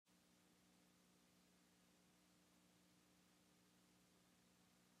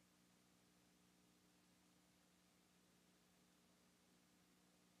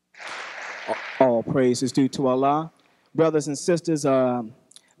All praise is due to Allah. Brothers and sisters,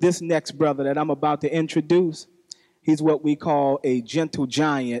 this next brother that I'm about to introduce, he's what we call a gentle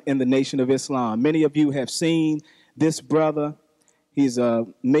giant in the Nation of Islam. Many of you have seen this brother. He's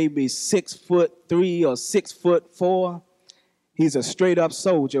maybe 6'3" or 6'4". He's a straight up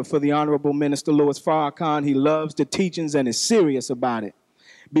soldier for the Honorable Minister Louis Farrakhan. He loves the teachings and is serious about it.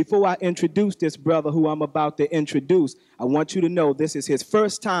 Before I introduce this brother who I'm about to introduce, I want you to know this is his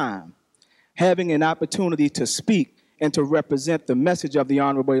first time having an opportunity to speak and to represent the message of the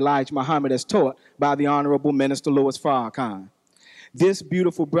Honorable Elijah Muhammad as taught by the Honorable Minister Louis Farrakhan. This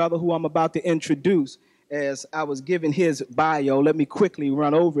beautiful brother who I'm about to introduce, as I was given his bio, let me quickly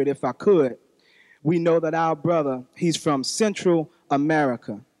run over it if I could. We know that our brother, he's from Central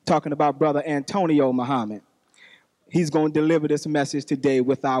America, talking about Brother Antonio Muhammad. He's going to deliver this message today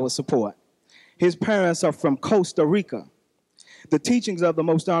with our support. His parents are from Costa Rica. The teachings of the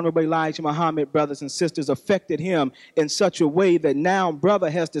Most Honorable Elijah Muhammad, brothers and sisters, affected him in such a way that now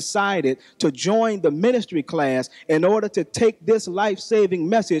brother has decided to join the ministry class in order to take this life-saving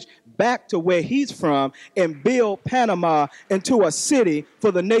message back to where he's from and build Panama into a city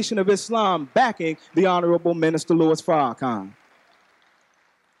for the Nation of Islam, backing the Honorable Minister Louis Farrakhan.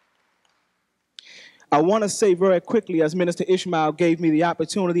 I want to say very quickly, as Minister Ishmael gave me the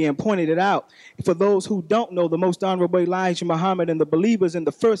opportunity and pointed it out, for those who don't know, the Most Honorable Elijah Muhammad and the believers in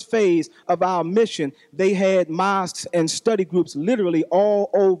the first phase of our mission, they had mosques and study groups literally all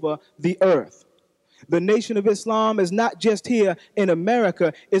over the earth. The Nation of Islam is not just here in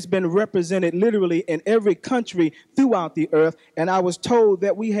America. It's been represented literally in every country throughout the earth. And I was told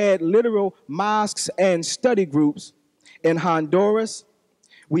that we had literal mosques and study groups in Honduras.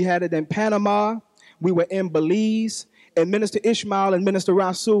 We had it in Panama. We were in Belize, and Minister Ishmael and Minister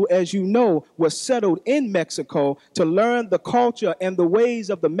Rasul, as you know, were settled in Mexico to learn the culture and the ways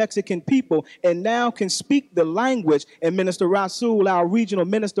of the Mexican people, and now can speak the language. And Minister Rasul, our regional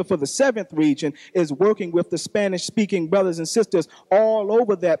minister for the 7th region, is working with the Spanish-speaking brothers and sisters all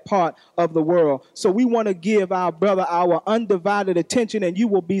over that part of the world. So we want to give our brother our undivided attention, and you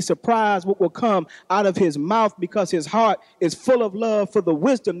will be surprised what will come out of his mouth, because his heart is full of love for the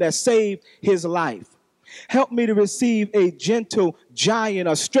wisdom that saved his life. Help me to receive a gentle giant,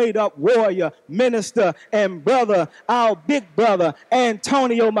 a straight-up warrior, minister, and brother, our big brother,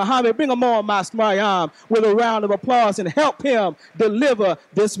 Antonio Muhammad. Bring him on, my arm, with a round of applause, and help him deliver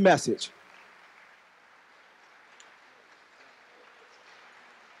this message.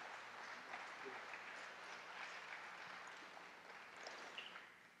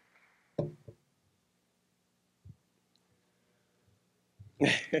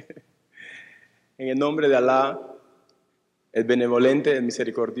 En el nombre de Alá, el benevolente, el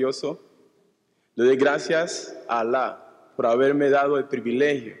misericordioso, le doy gracias a Alá por haberme dado el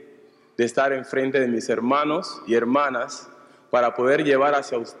privilegio de estar enfrente de mis hermanos y hermanas para poder llevar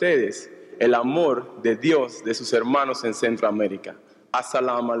hacia ustedes el amor de Dios de sus hermanos en Centroamérica.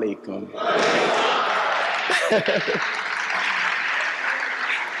 Assalamu alaikum.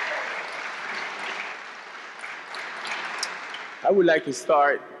 I would like to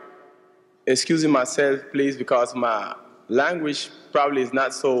start excusing myself, please, because my language probably is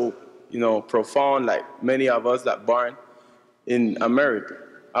not so, profound like many of us that born in America.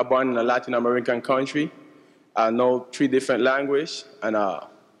 I'm born in a Latin American country. I know 3 different languages, and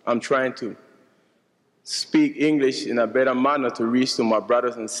I'm trying to speak English in a better manner to reach to my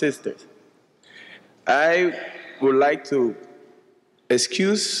brothers and sisters. I would like to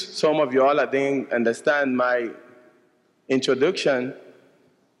excuse some of y'all that didn't understand my introduction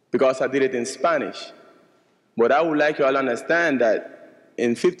because I did it in Spanish. But I would like you all to understand that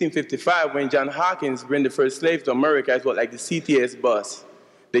in 1555, when John Hawkins bring the first slaves to America, it was like the CTS bus.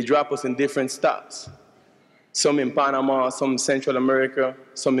 They drop us in different stops. Some in Panama, some in Central America,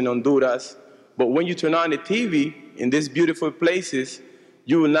 some in Honduras. But when you turn on the TV in these beautiful places,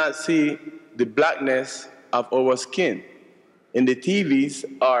 you will not see the blackness of our skin. In the TVs,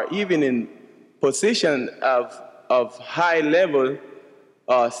 or even in position of high level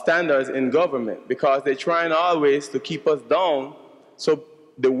standards in government, because they're trying always to keep us down so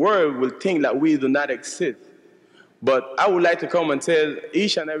the world will think that we do not exist. But I would like to come and tell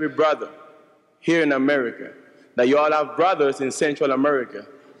each and every brother here in America that you all have brothers in Central America,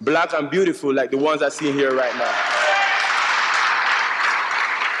 black and beautiful like the ones I see here right now.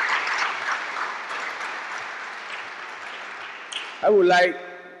 I would like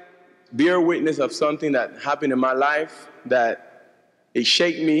bear witness of something that happened in my life that it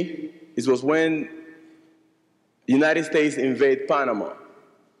shake me. It was when the United States invaded Panama.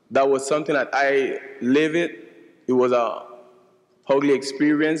 That was something that I lived it. It was a ugly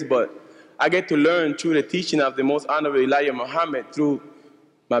experience, but I get to learn through the teaching of the most honorable Elijah Muhammad, through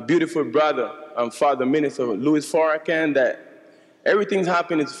my beautiful brother and father minister, Louis Farrakhan, that everything's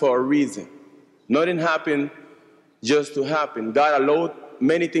happening for a reason. Nothing happened just to happen. God allowed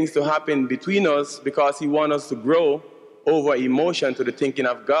many things to happen between us because he wants us to grow over emotion to the thinking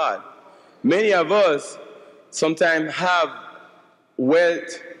of God. Many of us sometimes have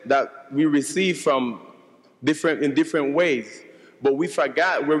wealth that we receive from in different ways, but we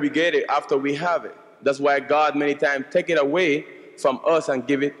forgot where we get it after we have it. That's why God many times take it away from us and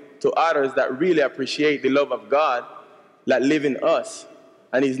give it to others that really appreciate the love of God that live in us.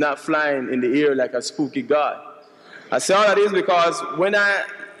 And he's not flying in the air like a spooky God. I say all that is because when I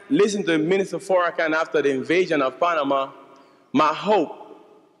listened to Minister Farrakhan after the invasion of Panama, my hope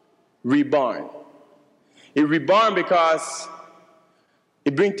reborn. It reborn because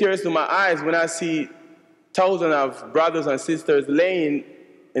it brings tears to my eyes when I see thousands of brothers and sisters laying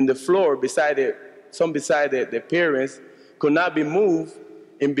in the floor beside their parents, could not be moved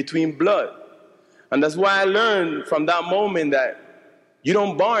in between blood. And that's why I learned from that moment that you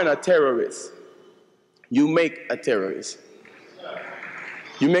don't born a terrorist, you make a terrorist.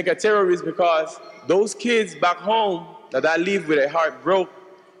 You make a terrorist because those kids back home that I leave with a heart broke,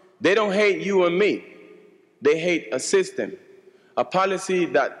 they don't hate you and me. They hate a system, a policy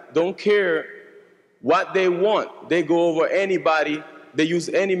that don't care what they want. They go over anybody. They use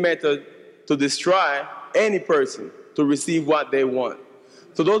any method to destroy any person to receive what they want.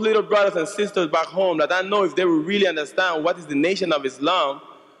 So those little brothers and sisters back home that I know if they will really understand what is the nation of Islam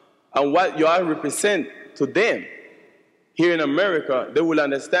and what you all represent to them here in America, they will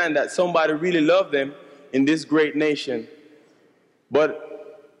understand that somebody really loved them in this great nation. But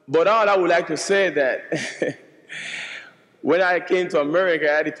all I would like to say that when I came to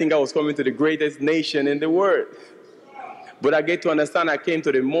America, I didn't think I was coming to the greatest nation in the world. But I get to understand I came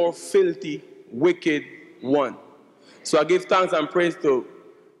to the more filthy, wicked one. So I give thanks and praise to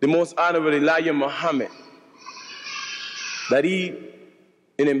the most honorable Elijah Muhammad, that he,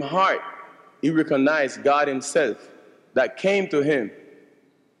 in his heart, he recognized God himself, that came to him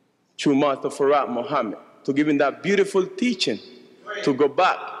through Master Farad Muhammad, to give him that beautiful teaching, to go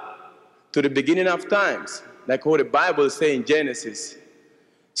back to the beginning of times, like how the Bible says in Genesis.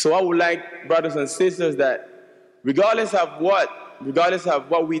 So I would like, brothers and sisters, that regardless of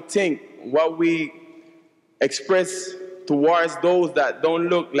what we think, what we express towards those that don't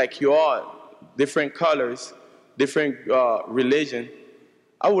look like you are, different colors, different religion,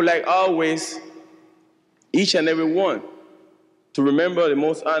 I would like always, each and every one, to remember the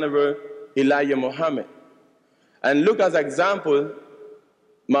most honorable Elijah Muhammad. And look as an example,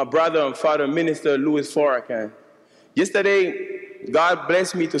 my brother and father minister, Louis Farrakhan. Yesterday, God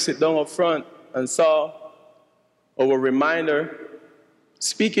blessed me to sit down up front and saw our reminder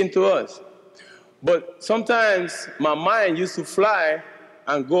speaking to us. But sometimes my mind used to fly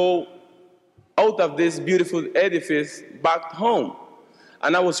and go out of this beautiful edifice back home.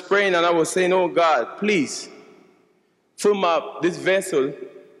 And I was praying and I was saying, oh God, please fill up this vessel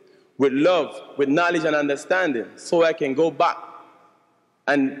with love, with knowledge and understanding so I can go back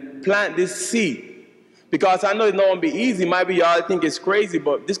and plant this seed. Because I know it's not going to be easy. Maybe y'all think it's crazy,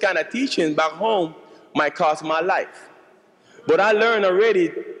 but this kind of teaching back home might cost my life. But I learned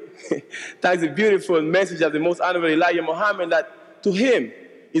already, thanks to the beautiful message of the most honorable Elijah Muhammad, that to him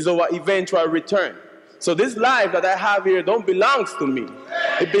is our eventual return. So this life that I have here don't belong to me.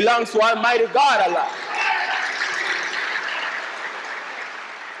 It belongs to Almighty God Allah.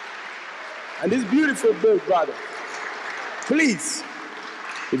 And this beautiful book, brother, please,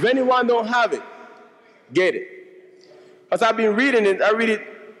 if anyone don't have it, get it. As I've been reading it, I read it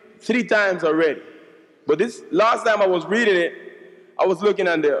 3 times already. But this last time I was reading it, I was looking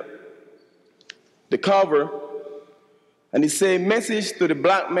at the cover, and it said, Message to the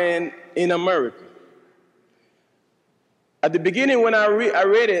Black Man in America. At the beginning when I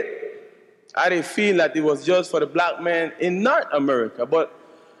read it, I didn't feel that it was just for the black man in North America, but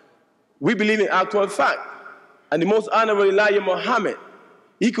we believe in actual fact. And the most honorable Elijah Muhammad,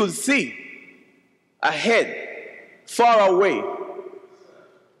 he could see ahead, far away,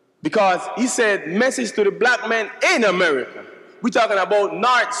 because he said, message to the black man in America. We're talking about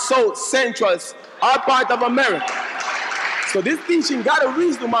North, South, Central, all part of America. So this teaching got to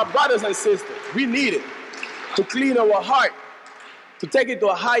reach to my brothers and sisters. We need it to clean our heart, to take it to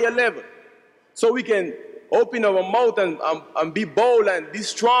a higher level, so we can open our mouth and be bold and be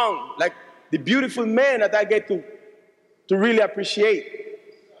strong, like the beautiful man that I get to really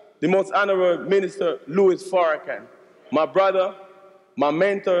appreciate, the most honorable minister, Louis Farrakhan, my brother, my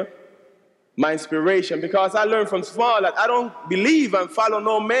mentor, my inspiration, because I learned from small that I don't believe and follow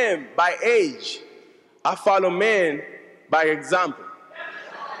no man by age. I follow men by example.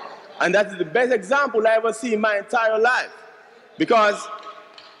 And that is the best example I ever see in my entire life. Because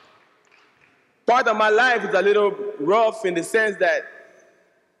part of my life is a little rough in the sense that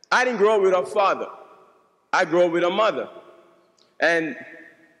I didn't grow up with a father. I grew up with a mother. And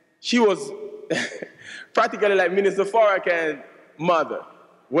she was practically like Minister Farrakhan's mother.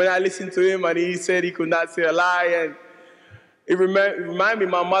 When I listened to him and he said he could not say a lie, and it reminded me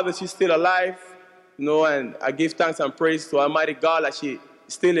my mother, she's still alive, you know, and I give thanks and praise to Almighty God that she's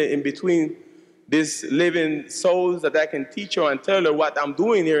still in between these living souls, that I can teach her and tell her what I'm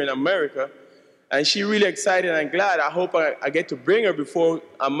doing here in America. And she's really excited and glad. I hope I get to bring her before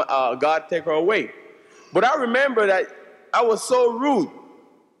God take her away. But I remember that I was so rude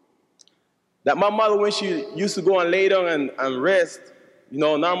that my mother, when she used to go and lay down and rest, you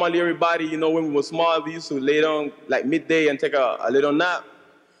know, normally everybody, you know, when we were small, we used to lay down like midday and take a little nap.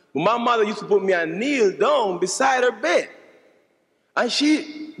 But my mother used to put me and kneel down beside her bed. And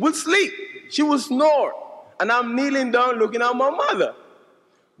she would sleep. She would snore. And I'm kneeling down looking at my mother.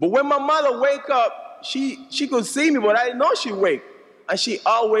 But when my mother wake up, she could see me, but I didn't know she wake. And she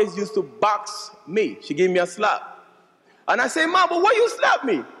always used to box me. She gave me a slap. And I said, Mom, but why you slap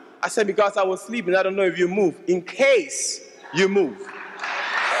me? I said, because I was sleeping. I don't know if you move. In case you move.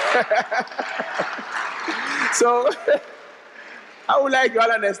 So I would like you all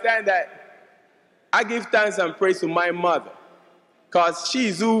to understand that I give thanks and praise to my mother, because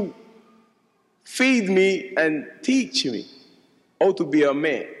she's who feed me and teach me how to be a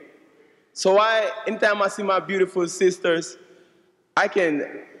man. So anytime I see my beautiful sisters, I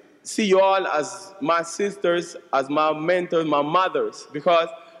can see you all as my sisters, as my mentors, my mothers, because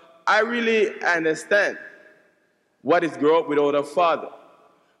I really understand what is grow up without a father.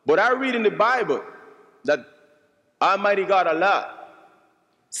 But I read in the Bible that Almighty God Allah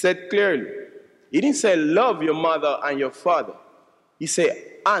said clearly, He didn't say love your mother and your father. He said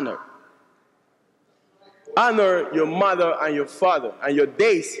honor. Honor your mother and your father, and your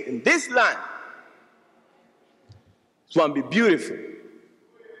days in this land. It's going to be beautiful.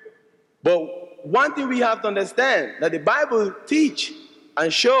 But one thing we have to understand, that the Bible teach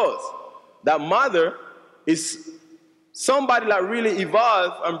and shows that mother is somebody that really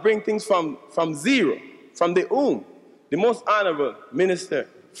evolved and bring things from zero, from the womb. The most honorable Minister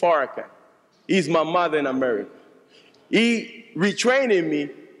Farrakhan, he's my mother in America. He retraining me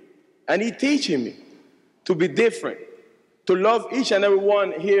and he teaching me to be different, to love each and every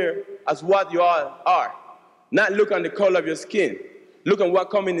one here as what you all are. Not look on the color of your skin. Look at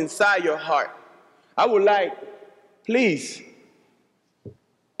what's coming inside your heart. I would like, please,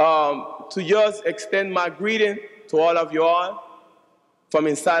 to just extend my greeting to all of you all from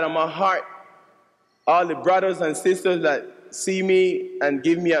inside of my heart. All the brothers and sisters that see me and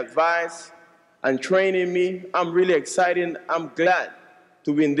give me advice and training me, I'm really excited. I'm glad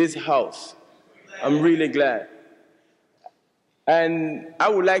to be in this house. I'm really glad. And I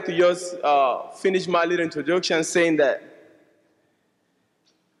would like to just finish my little introduction saying that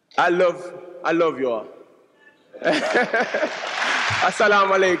I love you all.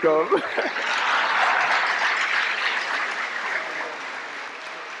 Assalamu alaikum.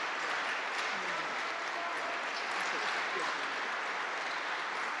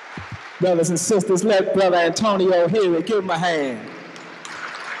 Brothers and sisters, let Brother Antonio hear it. Give him a hand.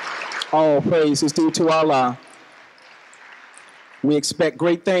 All praise is due to Allah. We expect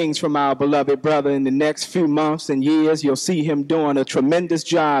great things from our beloved brother in the next few months and years. You'll see him doing a tremendous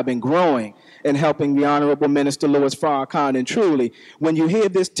job in growing and helping the Honorable Minister Louis Farrakhan. And truly, when you hear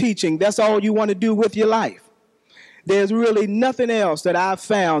this teaching, that's all you want to do with your life. There's really nothing else that I've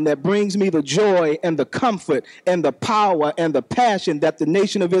found that brings me the joy and the comfort and the power and the passion that the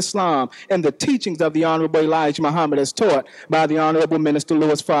Nation of Islam and the teachings of the Honorable Elijah Muhammad as taught by the Honorable Minister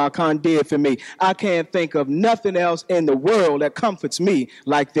Louis Farrakhan did for me. I can't think of nothing else in the world that comforts me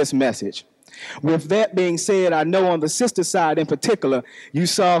like this message. With that being said, I know on the sister side in particular, you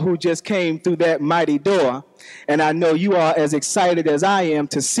saw who just came through that mighty door. And I know you are as excited as I am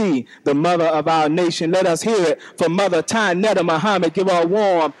to see the mother of our nation. Let us hear it for Mother Tynnetta Muhammad. Give her a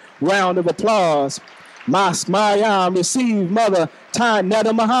warm round of applause. Receive Mother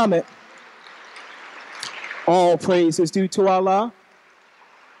Tynnetta Muhammad. All praise is due to Allah.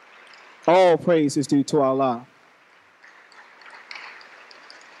 All praise is due to Allah.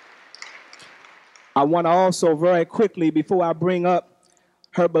 I want to also very quickly, before I bring up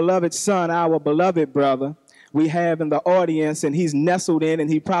her beloved son, our beloved brother, we have in the audience, and he's nestled in, and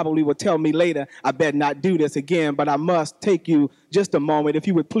he probably will tell me later, I better not do this again, but I must take you just a moment, if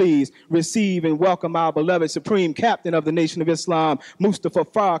you would please receive and welcome our beloved Supreme Captain of the Nation of Islam, Mustafa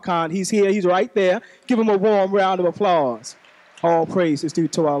Farrakhan. He's here, he's right there. Give him a warm round of applause. All praise is due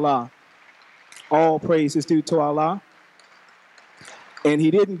to Allah. All praise is due to Allah. And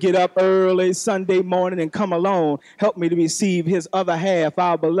he didn't get up early Sunday morning and come alone. Help me to receive his other half,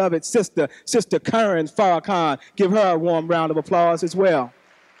 our beloved sister, Sister Karen Farrakhan. Give her a warm round of applause as well.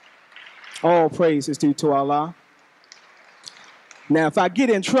 All praise is due to Allah. Now, if I get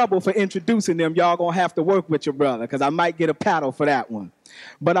in trouble for introducing them, y'all gonna have to work with your brother, because I might get a paddle for that one.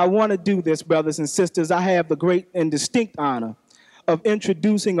 But I want to do this, brothers and sisters. I have the great and distinct honor of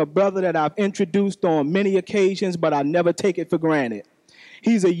introducing a brother that I've introduced on many occasions, but I never take it for granted.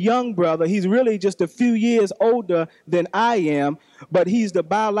 He's a young brother. He's really just a few years older than I am, but he's the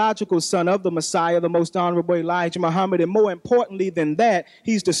biological son of the Messiah, the most honorable Elijah Muhammad. And more importantly than that,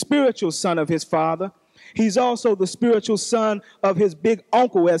 he's the spiritual son of his father. He's also the spiritual son of his big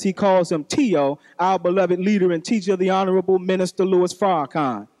uncle, as he calls him, Tio, our beloved leader and teacher, the Honorable Minister Louis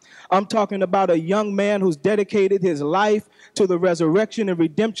Farrakhan. I'm talking about a young man who's dedicated his life to the resurrection and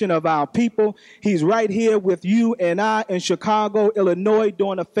redemption of our people. He's right here with you and I in Chicago, Illinois,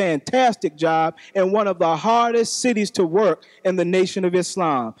 doing a fantastic job in one of the hardest cities to work in the Nation of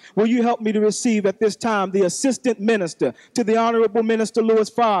Islam. Will you help me to receive at this time the Assistant Minister to the Honorable Minister Louis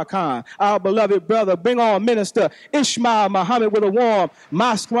Farrakhan, our beloved brother. Bring on Minister Ishmael Muhammad with a warm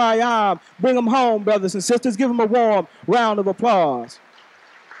Masquayam. Bring him home, brothers and sisters. Give him a warm round of applause.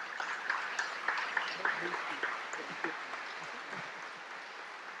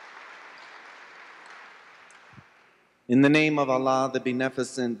 In the name of Allah, the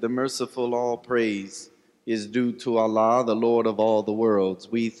Beneficent, the Merciful, all praise is due to Allah, the Lord of all the worlds.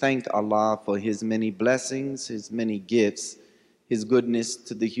 We thank Allah for His many blessings, His many gifts, His goodness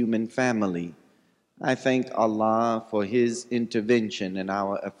to the human family. I thank Allah for His intervention in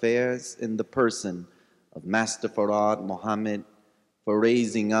our affairs in the person of Master Farad Muhammad, for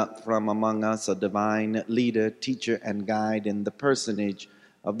raising up from among us a divine leader, teacher, and guide in the personage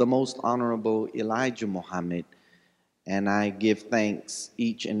of the most honorable Elijah Muhammad. And I give thanks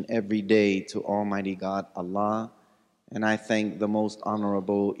each and every day to Almighty God Allah. And I thank the most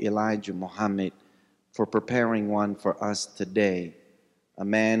honorable Elijah Muhammad for preparing one for us today. A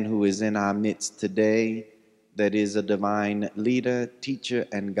man who is in our midst today that is a divine leader, teacher,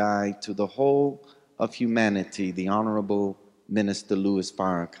 and guide to the whole of humanity, the Honorable Minister Louis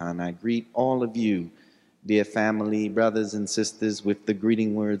Farrakhan. I greet all of you, dear family, brothers and sisters, with the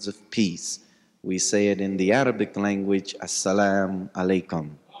greeting words of peace. We say it in the Arabic language, Assalamu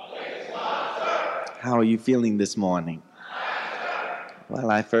alaikum. How are you feeling this morning? Well,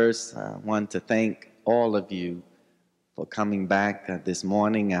 I first want to thank all of you for coming back this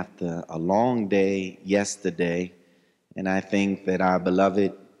morning after a long day yesterday. And I think that our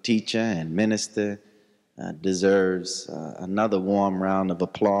beloved teacher and minister deserves another warm round of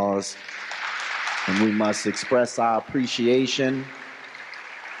applause. And we must express our appreciation.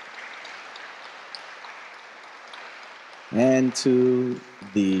 And to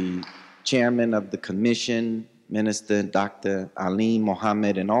the chairman of the commission, Minister Dr. Ali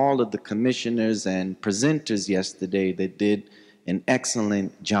Mohammed, and all of the commissioners and presenters yesterday that did an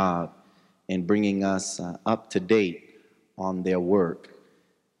excellent job in bringing us up to date on their work.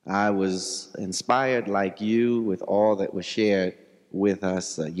 I was inspired like you with all that was shared with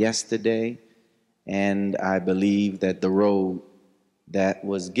us yesterday, and I believe that the road that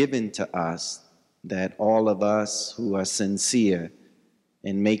was given to us, that all of us who are sincere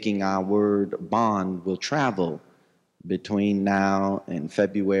in making our word bond will travel between now and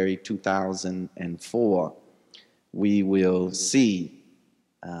February 2004. We will see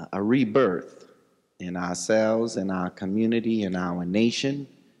a rebirth in ourselves, in our community, in our nation.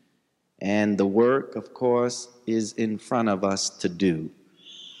 And the work, of course, is in front of us to do.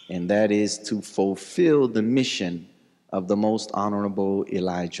 And that is to fulfill the mission of the most honorable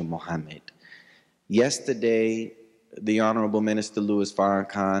Elijah Muhammad. Yesterday, the Honorable Minister Louis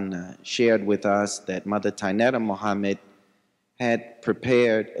Farrakhan shared with us that Mother Tynnetta Muhammad had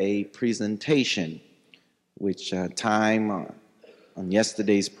prepared a presentation, which time on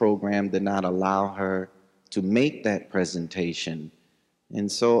yesterday's program did not allow her to make that presentation. And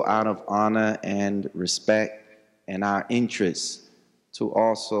so out of honor and respect and our interest to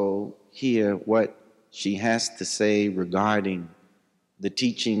also hear what she has to say regarding the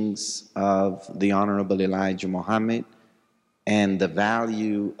teachings of the Honorable Elijah Muhammad and the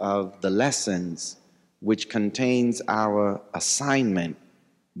value of the lessons which contains our assignment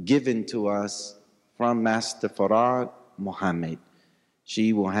given to us from Master Farad Muhammad.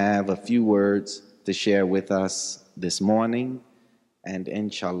 She will have a few words to share with us this morning, and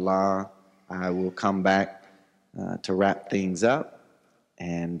inshallah, I will come back to wrap things up,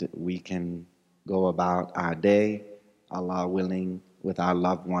 and we can go about our day, Allah willing, with our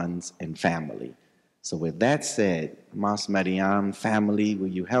loved ones and family. So with that said, Mas Mariam family,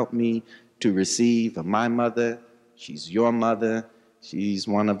 will you help me to receive my mother? She's your mother. She's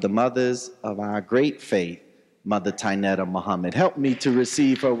one of the mothers of our great faith, Mother Tynnetta Muhammad. Help me to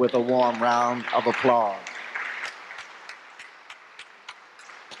receive her with a warm round of applause.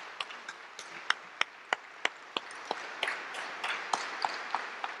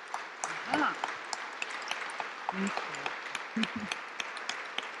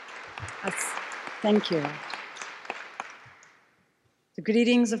 Thank you. The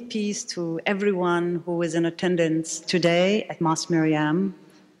greetings of peace to everyone who is in attendance today at Mosque Maryam.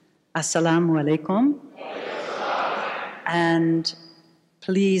 Assalamu alaikum. And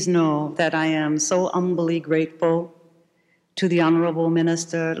please know that I am so humbly grateful to the Honorable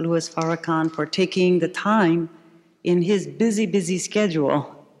Minister Louis Farrakhan for taking the time in his busy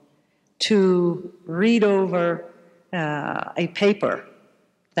schedule to read over a paper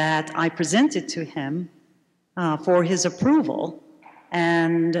that I presented to him for his approval,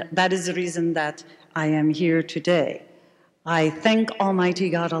 and that is the reason that I am here today. I thank Almighty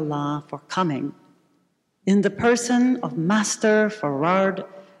God Allah for coming in the person of Master Farad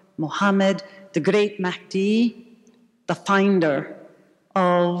Muhammad, the great Mahdi, the finder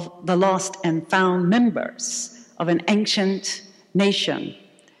of the lost and found members of an ancient nation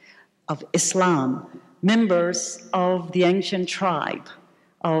of Islam, members of the ancient tribe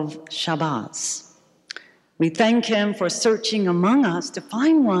of Shabazz. We thank him for searching among us to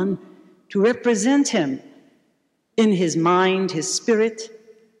find one to represent him in his mind, his spirit,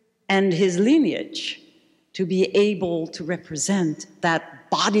 and his lineage, to be able to represent that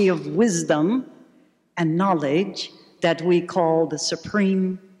body of wisdom and knowledge that we call the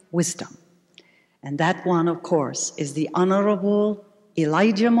supreme wisdom. And that one, of course, is the Honorable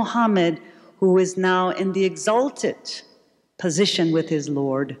Elijah Muhammad, who is now in the exalted position with his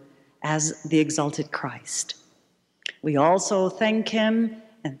Lord as the exalted Christ. We also thank him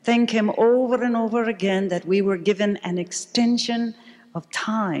and thank him over and over again that we were given an extension of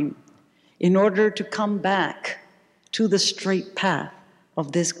time in order to come back to the straight path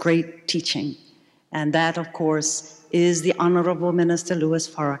of this great teaching. And that, of course, is the Honorable Minister Louis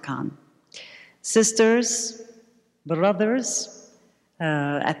Farrakhan. Sisters, brothers,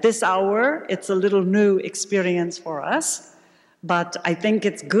 at this hour, it's a little new experience for us, but I think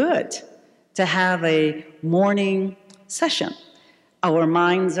it's good to have a morning session. Our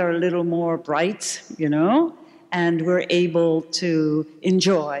minds are a little more bright, you know, and we're able to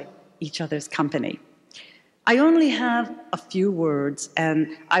enjoy each other's company. I only have a few words,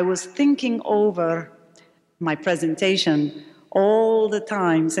 and I was thinking over my presentation all the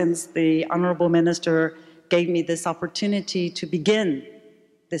time since the Honorable Minister gave me this opportunity to begin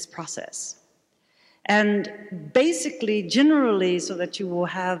this process. And basically, generally, so that you will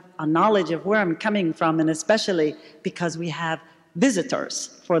have a knowledge of where I'm coming from, and especially because we have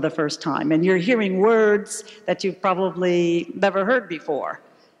visitors for the first time, and you're hearing words that you've probably never heard before.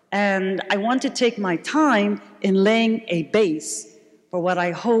 And I want to take my time in laying a base for what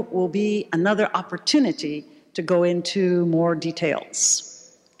I hope will be another opportunity to go into more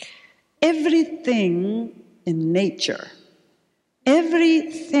details. Everything in nature,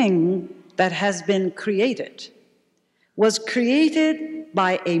 everything that has been created was created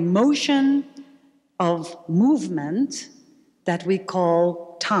by a motion of movement that we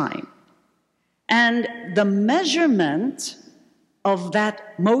call time. And the measurement of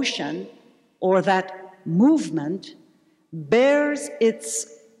that motion or that movement bears its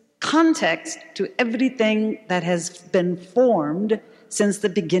context to everything that has been formed since the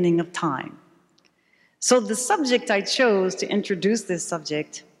beginning of time. So the subject I chose to introduce this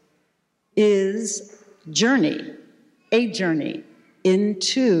subject is journey, a journey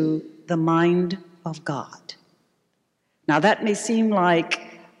into the mind of God. Now that may seem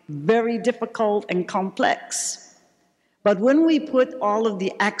like very difficult and complex, but when we put all of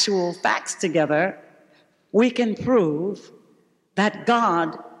the actual facts together, we can prove that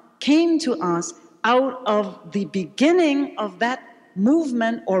God came to us out of the beginning of that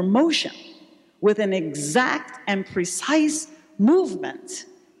movement or motion with an exact and precise movement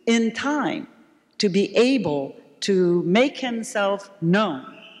in time to be able to make himself known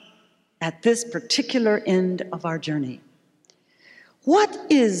at this particular end of our journey. What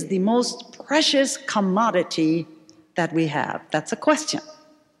is the most precious commodity that we have? That's a question.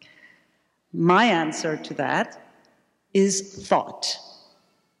 My answer to that is thought.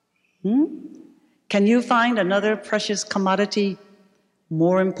 Can you find another precious commodity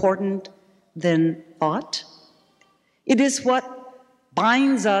more important than thought? It is what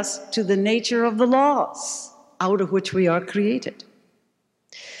binds us to the nature of the laws out of which we are created.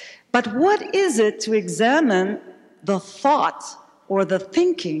 But what is it to examine the thought or the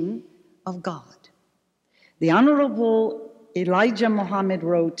thinking of God? The Honorable Elijah Muhammad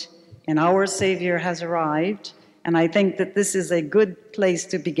wrote, "And our Savior has arrived," and I think that this is a good place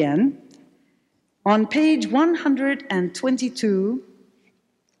to begin. On page 122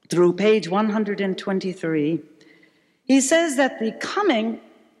 through page 123, he says that the coming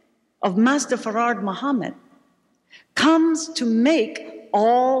of Master Farad Muhammad comes to make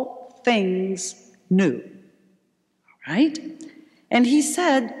all things new, right? And he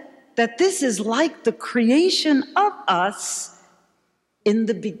said that this is like the creation of us in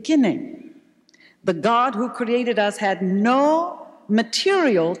the beginning. The God who created us had no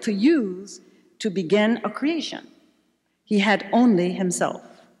material to use to begin a creation. He had only himself.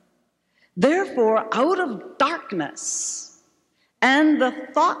 Therefore, out of darkness and the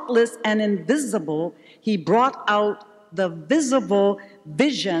thoughtless and invisible, he brought out the visible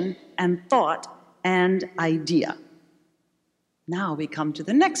vision and thought and idea. Now we come to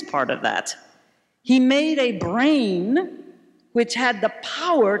the next part of that. He made a brain which had the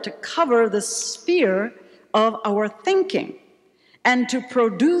power to cover the sphere of our thinking and to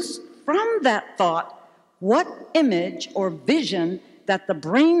produce from that thought what image or vision that the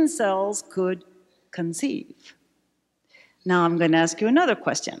brain cells could conceive. Now I'm going to ask you another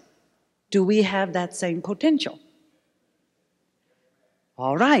question. Do we have that same potential?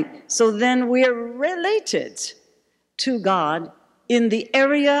 All right, so then we're related to God in the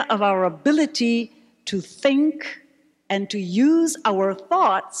area of our ability to think and to use our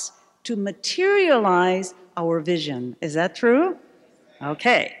thoughts to materialize our vision. Is that true?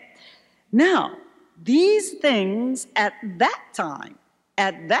 Okay. Now, these things at that time,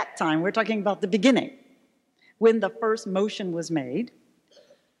 we're talking about the beginning, when the first motion was made,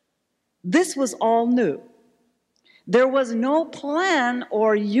 this was all new. There was no plan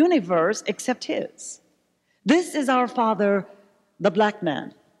or universe except his. This is our father, the black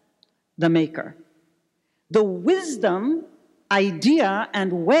man, the maker. The wisdom, idea,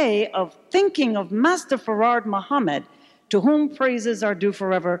 and way of thinking of Master Farad Muhammad, to whom praises are due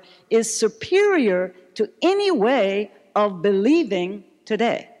forever, is superior to any way of believing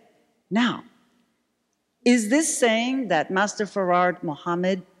today. Now, is this saying that Master Farad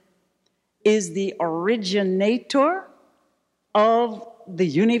Muhammad is the originator of the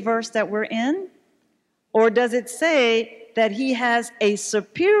universe that we're in? Or does it say that he has a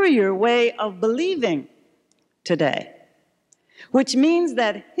superior way of believing today? Which means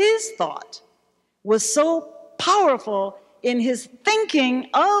that his thought was so powerful in his thinking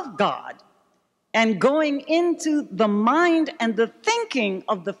of God and going into the mind and the thinking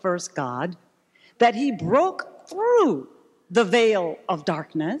of the first God that he broke through the veil of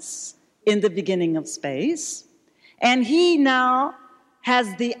darkness in the beginning of space, and he now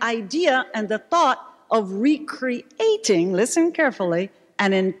has the idea and the thought of recreating, listen carefully,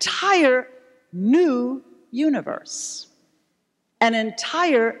 an entire new universe, an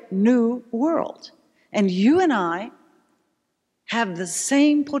entire new world. And you and I have the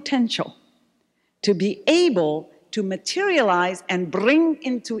same potential to be able to materialize and bring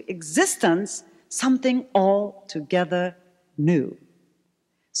into existence something altogether new.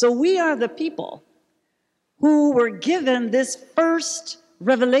 So we are the people who were given this first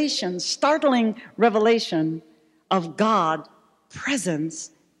revelation, startling revelation of God's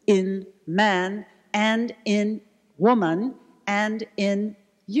presence in man and in woman and in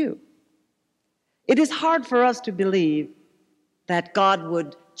you. It is hard for us to believe that God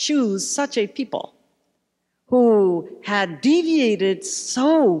would choose such a people who had deviated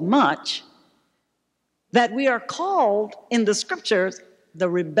so much that we are called in the scriptures the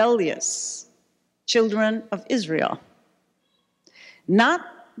rebellious children of Israel. Not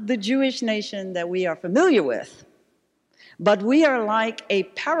the Jewish nation that we are familiar with, but we are like a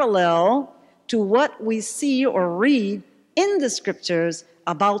parallel to what we see or read in the scriptures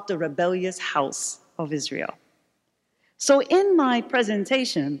about the rebellious house of Israel. So in my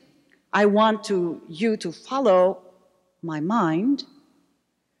presentation, I want you to follow my mind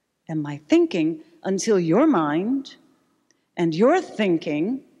and my thinking until your mind and your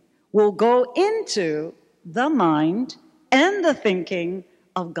thinking will go into the mind and the thinking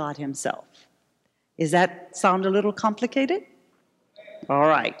of God himself. Does that sound a little complicated? All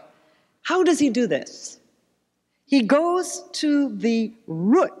right. How does he do this? He goes to the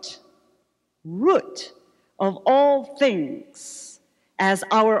root root of all things, as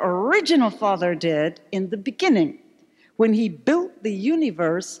our original Father did in the beginning, when he built the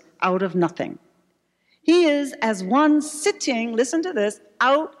universe out of nothing. He is as one sitting, listen to this,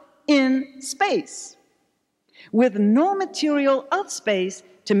 out in space, with no material of space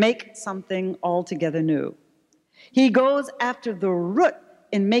to make something altogether new. He goes after the root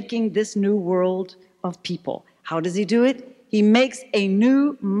in making this new world of people. How does he do it? He makes a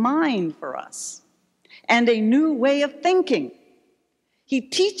new mind for us and a new way of thinking. He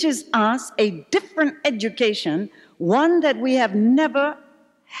teaches us a different education, one that we have never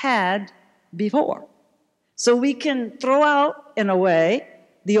had before. So we can throw out, in a way,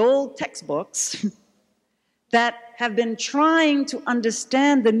 the old textbooks that have been trying to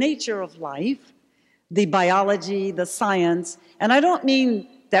understand the nature of life, the biology, the science, and I don't mean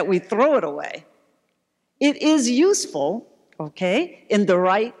that we throw it away. It is useful, okay, in the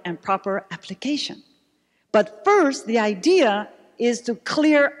right and proper application. But first, the idea is to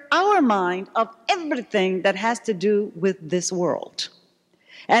clear our mind of everything that has to do with this world.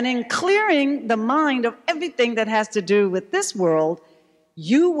 And in clearing the mind of everything that has to do with this world,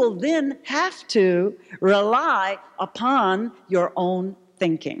 you will then have to rely upon your own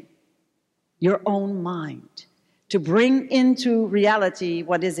thinking, your own mind, to bring into reality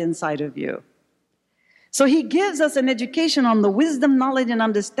what is inside of you. So he gives us an education on the wisdom, knowledge, and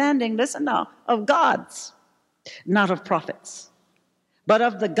understanding, listen now, of gods, not of prophets, but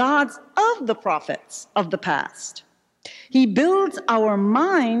of the gods of the prophets of the past. He builds our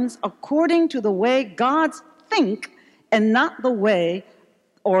minds according to the way gods think and not the way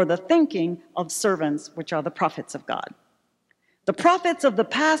or the thinking of servants, which are the prophets of God. The prophets of the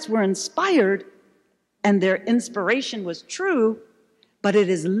past were inspired and their inspiration was true, but it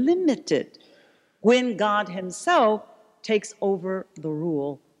is limited when God himself takes over the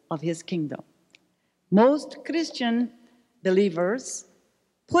rule of his kingdom. Most Christian believers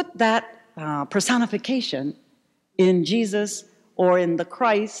put that personification in Jesus or in the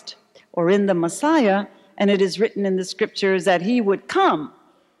Christ or in the Messiah, and it is written in the scriptures that he would come.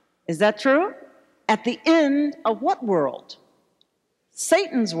 Is that true? At the end of what world?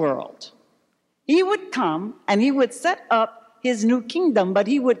 Satan's world. He would come and he would set up his new kingdom, but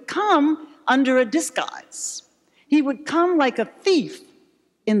he would come under a disguise. He would come like a thief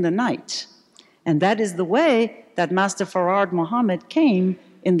in the night. And that is the way that Master Farad Muhammad came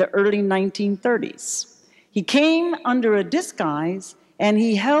in the early 1930s. He came under a disguise and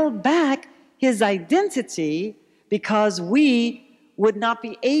he held back his identity because we would not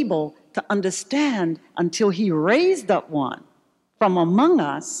be able to understand until he raised up one from among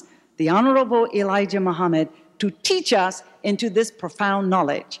us, the Honorable Elijah Muhammad, to teach us into this profound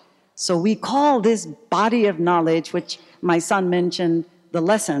knowledge. So we call this body of knowledge, which my son mentioned, the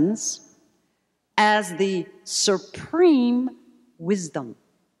lessons, as the supreme wisdom.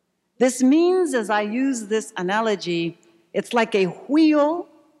 This means, as I use this analogy, it's like a wheel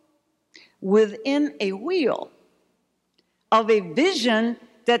within a wheel of a vision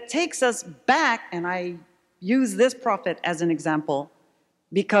that takes us back, and I use this prophet as an example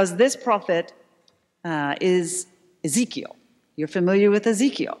because this prophet is Ezekiel. You're familiar with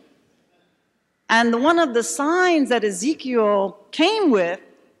Ezekiel. And one of the signs that Ezekiel came with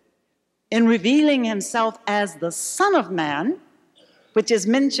in revealing himself as the Son of Man, which is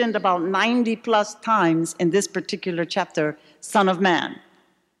mentioned about 90 plus times in this particular chapter, Son of Man,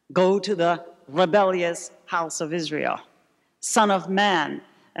 go to the rebellious house of Israel. Son of Man,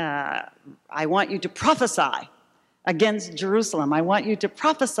 I want you to prophesy against Jerusalem. I want you to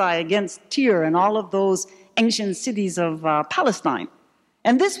prophesy against Tyre and all of those ancient cities of Palestine.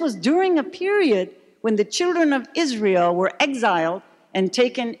 And this was during a period when the children of Israel were exiled and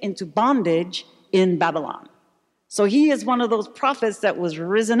taken into bondage in Babylon. So he is one of those prophets that was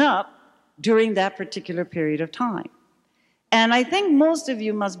risen up during that particular period of time. And I think most of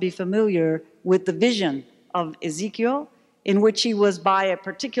you must be familiar with the vision of Ezekiel, in which he was by a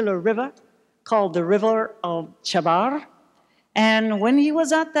particular river called the river of Chabar. And when he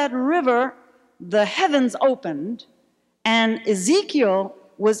was at that river, the heavens opened, and Ezekiel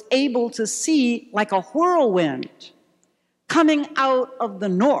was able to see like a whirlwind coming out of the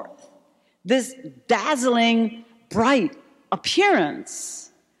north, this dazzling, bright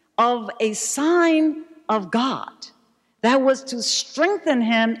appearance of a sign of God that was to strengthen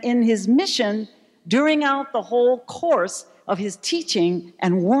him in his mission during out the whole course of his teaching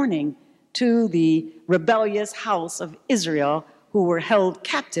and warning to the rebellious house of Israel who were held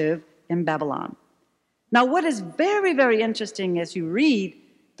captive in Babylon. Now, what is very, very interesting as you read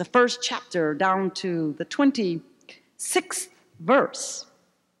the first chapter down to the 26th verse,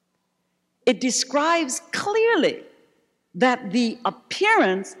 it describes clearly that the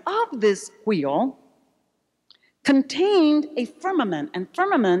appearance of this wheel contained a firmament, and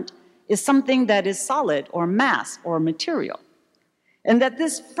firmament is something that is solid or mass or material. And that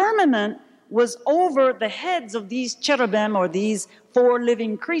this firmament was over the heads of these cherubim, or these four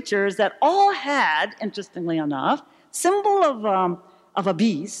living creatures that all had, interestingly enough, symbol of a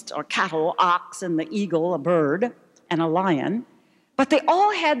beast or cattle, ox, and the eagle, a bird, and a lion, but they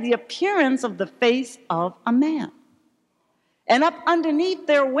all had the appearance of the face of a man. And up underneath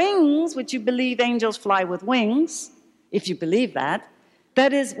their wings, which you believe angels fly with wings, if you believe that,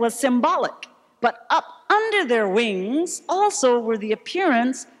 was symbolic. But up under their wings also were the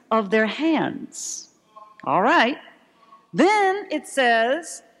appearance of their hands. All right. Then it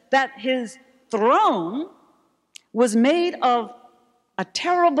says that his throne was made of a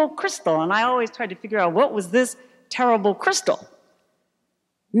terrible crystal. And I always try to figure out, what was this terrible crystal?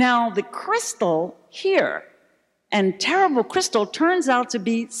 Now, the crystal here, and terrible crystal, turns out to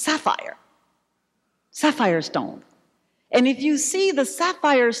be sapphire stone. And if you see the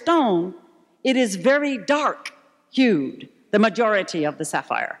sapphire stone, it is very dark hued, the majority of the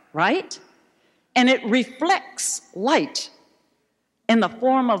sapphire, right? And it reflects light in the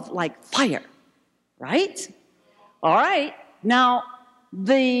form of like fire, right? All right. Now,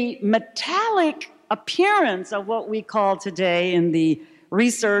 the metallic appearance of what we call today in the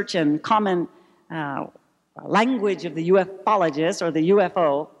research and common language of the ufologists or the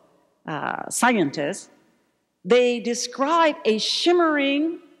UFO scientists, they describe a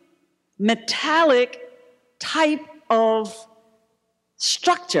shimmering metallic type of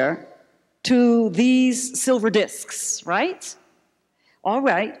structure to these silver discs, right? All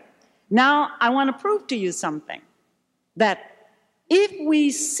right. Now, I want to prove to you something, that if we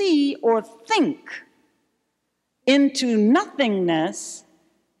see or think into nothingness,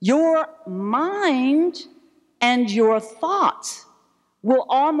 your mind and your thought will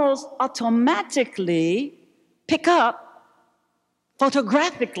almost automatically pick up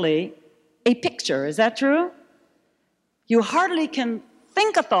photographically a picture. Is that true? You hardly can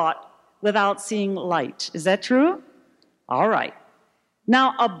think a thought without seeing light. Is that true? All right.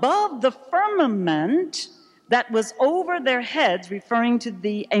 Now, above the firmament that was over their heads, referring to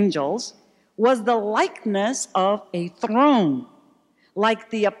the angels, was the likeness of a throne, like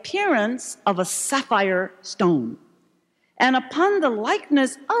the appearance of a sapphire stone. And upon the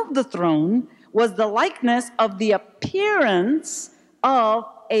likeness of the throne was the likeness of the appearance of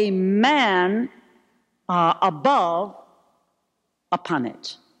a man above upon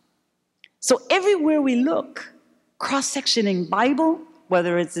it. So everywhere we look, cross-sectioning Bible,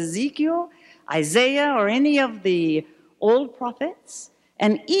 whether it's Ezekiel, Isaiah, or any of the old prophets,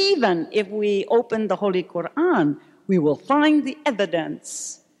 and even if we open the Holy Quran, we will find the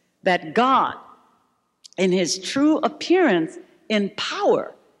evidence that God, in his true appearance, in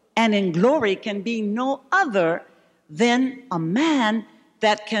power and in glory, can be no other than a man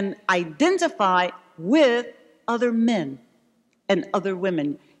that can identify with other men and other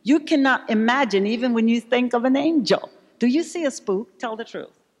women. You cannot imagine, even when you think of an angel. Do you see a spook? Tell the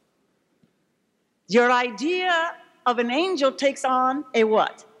truth. Your idea of an angel takes on a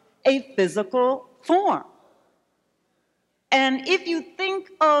what? A physical form. And if you think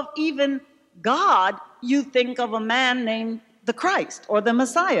of even God, you think of a man named the Christ or the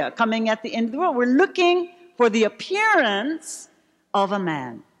Messiah coming at the end of the world. We're looking for the appearance of a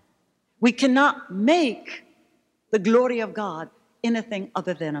man. We cannot make the glory of God anything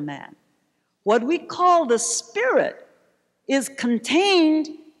other than a man. What we call the spirit is contained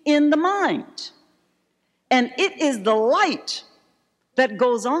in the mind. And it is the light that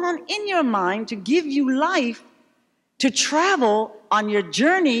goes on in your mind to give you life to travel on your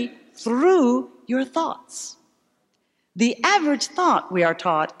journey through your thoughts. The average thought, we are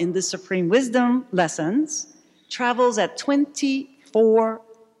taught in the Supreme Wisdom lessons, travels at 24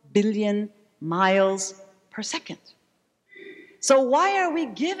 billion miles per second. So why are we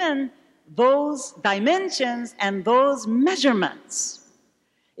given those dimensions and those measurements?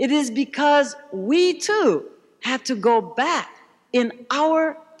 It is because we too have to go back in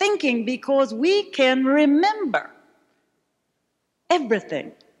our thinking, because we can remember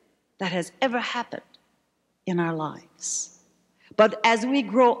everything that has ever happened in our lives. But as we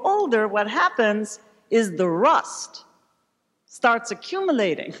grow older, what happens is the rust starts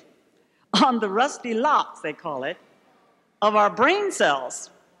accumulating on the rusty locks, they call it, of our brain cells.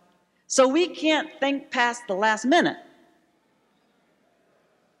 So we can't think past the last minute.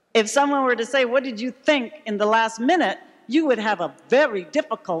 If someone were to say, what did you think in the last minute? You would have a very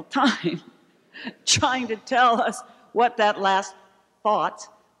difficult time trying to tell us what that last thought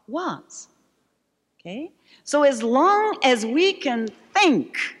was. Okay? So as long as we can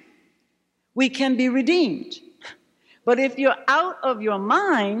think, we can be redeemed. But if you're out of your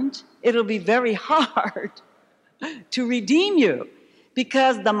mind, it'll be very hard to redeem you,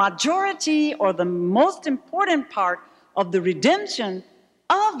 because the majority or the most important part of the redemption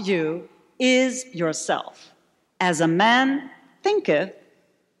of you is yourself. As a man thinketh,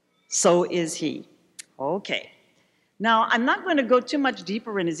 so is he. Okay. Now, I'm not going to go too much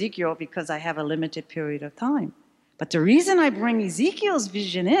deeper in Ezekiel because I have a limited period of time. But the reason I bring Ezekiel's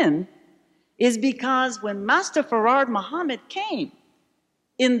vision in is because when Master Farad Muhammad came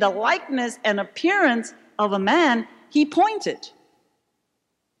in the likeness and appearance of a man, he pointed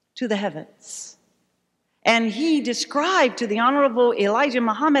to the heavens. And he described to the Honorable Elijah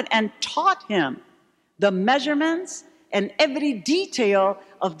Muhammad and taught him the measurements and every detail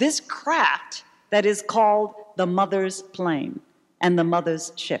of this craft that is called the mother's plane and the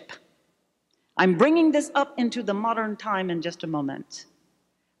mother's ship. I'm bringing this up into the modern time in just a moment.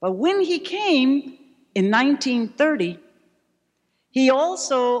 But when he came in 1930, he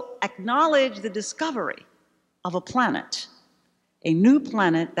also acknowledged the discovery of a planet, a new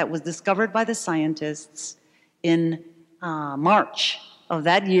planet that was discovered by the scientists in March of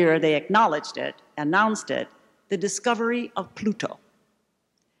that year. They acknowledged it, announced it, the discovery of Pluto.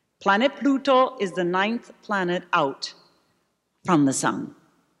 Planet Pluto is the 9th planet out from the sun.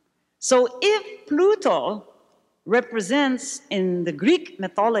 So if Pluto represents in the Greek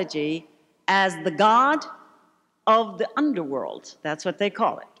mythology as the god of the underworld, that's what they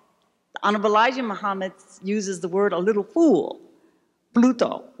call it. The Honorable Elijah Muhammad uses the word a little fool.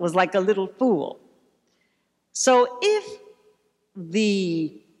 Pluto was like a little fool. So if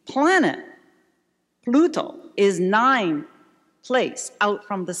the planet Pluto is 9th place out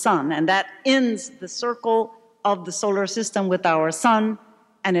from the sun, and that ends the circle of the solar system with our sun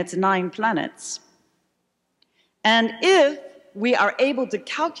and its 9 planets. And if we are able to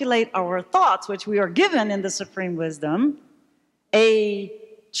calculate our thoughts, which we are given in the Supreme Wisdom, a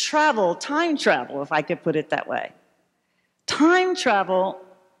time travel, if I could put it that way, time travel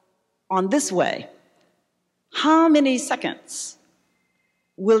on this way, how many seconds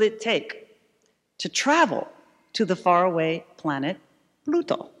will it take to travel to the faraway planet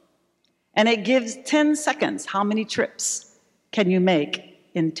Pluto? And it gives 10 seconds. How many trips can you make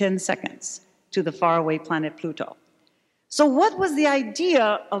in 10 seconds to the faraway planet Pluto? So what was the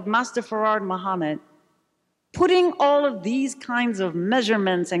idea of Master Farad Muhammad putting all of these kinds of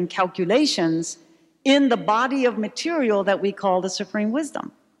measurements and calculations in the body of material that we call the Supreme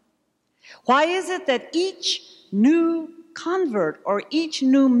Wisdom? Why is it that each new convert or each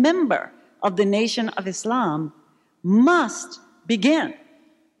new member of the Nation of Islam must begin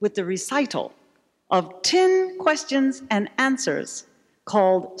with the recital of 10 questions and answers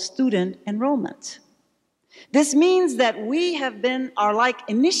called student enrollment? This means that we are like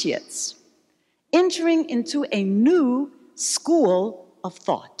initiates entering into a new school of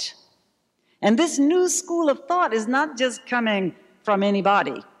thought. And this new school of thought is not just coming from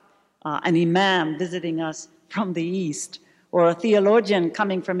anybody, an imam visiting us from the East, or a theologian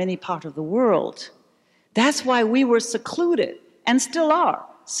coming from any part of the world. That's why we were secluded, and still are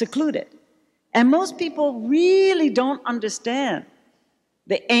secluded. And most people really don't understand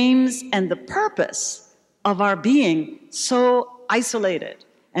the aims and the purpose of our being so isolated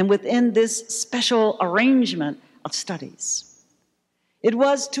and within this special arrangement of studies. It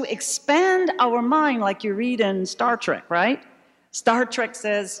was to expand our mind, like you read in Star Trek, right? Star Trek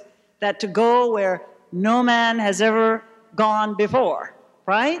says that to go where no man has ever gone before,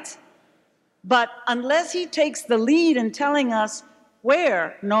 right? But unless he takes the lead in telling us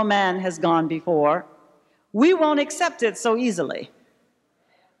where no man has gone before, we won't accept it so easily.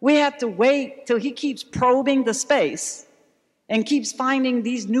 We have to wait till he keeps probing the space and keeps finding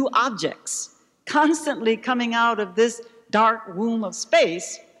these new objects constantly coming out of this dark womb of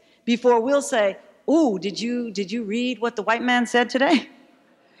space before we'll say, ooh, did you read what the white man said today?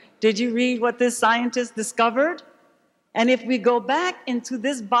 Did you read what this scientist discovered? And if we go back into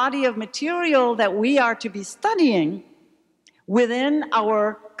this body of material that we are to be studying within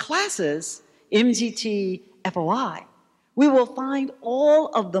our classes, MGT, FOI, we will find all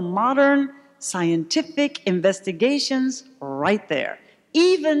of the modern scientific investigations right there,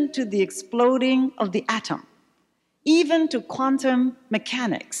 even to the exploding of the atom, even to quantum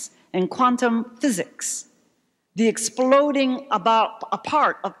mechanics and quantum physics, the exploding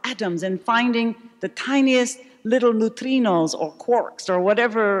apart of atoms and finding the tiniest little neutrinos or quarks or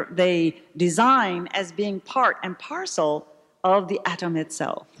whatever they design as being part and parcel of the atom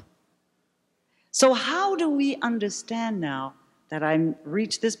itself. So how do we understand now that I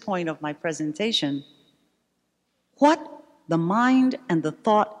reached this point of my presentation, what the mind and the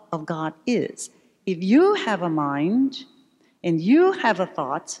thought of God is. If you have a mind and you have a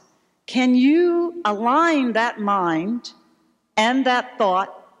thought, can you align that mind and that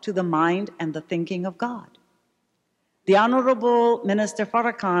thought to the mind and the thinking of God? The Honorable Minister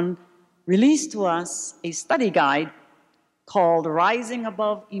Farrakhan released to us a study guide called Rising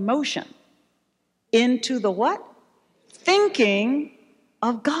Above Emotion into the what? Thinking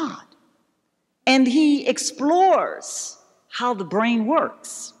of God. And he explores how the brain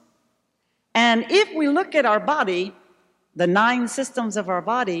works. And if we look at our body, the 9 systems of our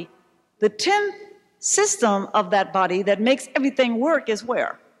body, the 10th system of that body that makes everything work is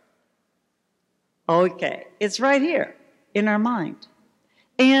where? Okay, it's right here in our mind.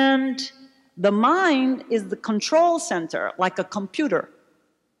 And the mind is the control center, like a computer.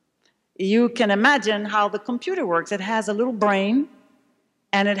 You can imagine how the computer works. It has a little brain,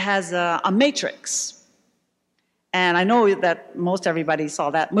 and it has a matrix. And I know that most everybody saw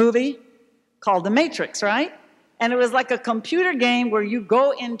that movie called The Matrix, right? And it was like a computer game where you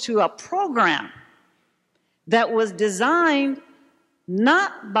go into a program that was designed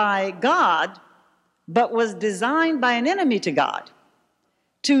not by God, but was designed by an enemy to God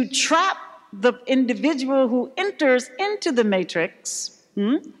to trap the individual who enters into the matrix.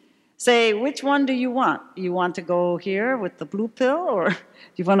 Say, which one do you want? You want to go here with the blue pill, or do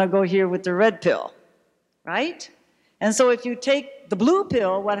you want to go here with the red pill, right? And so if you take the blue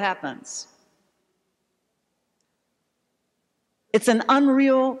pill, what happens? It's an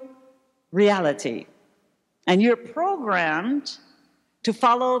unreal reality. And you're programmed to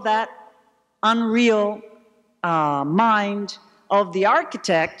follow that unreal mind of the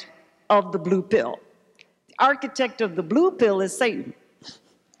architect of the blue pill. The architect of the blue pill is Satan.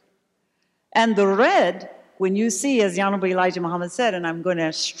 And the red, when you see, as the Honorable Elijah Muhammad said, and I'm going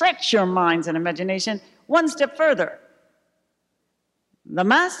to stretch your minds and imagination one step further. The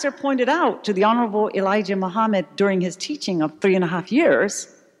Master pointed out to the Honorable Elijah Muhammad during his teaching of 3.5 years,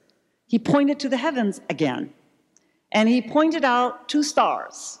 he pointed to the heavens again. And he pointed out 2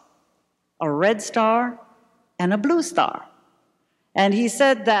 stars, a red star and a blue star. And he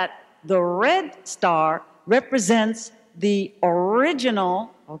said that the red star represents the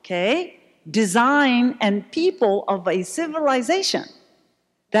original, design and people of a civilization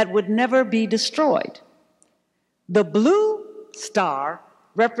that would never be destroyed. The blue star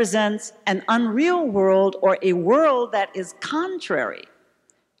represents an unreal world, or a world that is contrary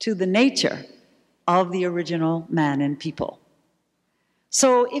to the nature of the original man and people.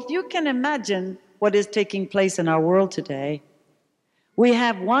 So if you can imagine what is taking place in our world today, we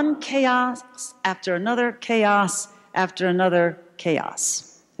have one chaos after another chaos after another chaos.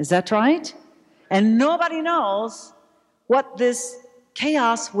 Is that right? And nobody knows what this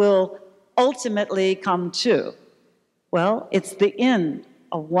chaos will ultimately come to. Well, it's the end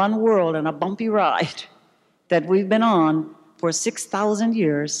of one world and a bumpy ride that we've been on for 6,000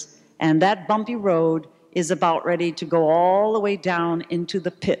 years, and that bumpy road is about ready to go all the way down into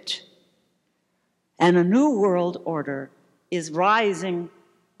the pit. And a new world order is rising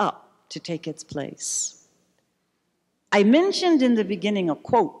up to take its place. I mentioned in the beginning a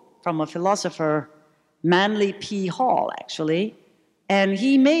quote from a philosopher, Manly P. Hall, actually, and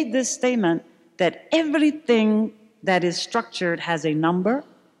he made this statement that everything that is structured has a number,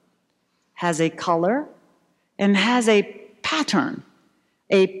 has a color, and has a pattern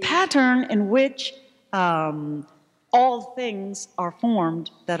in which all things are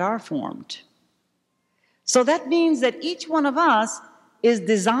formed that are formed. So that means that each one of us is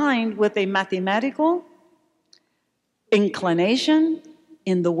designed with a mathematical inclination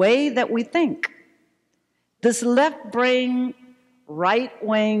in the way that we think. This left brain, right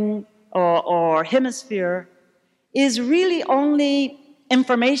wing, or hemisphere is really only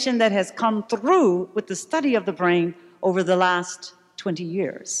information that has come through with the study of the brain over the last 20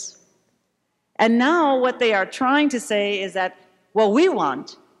 years. And now what they are trying to say is that what we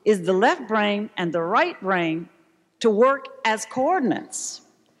want is the left brain and the right brain to work as coordinates.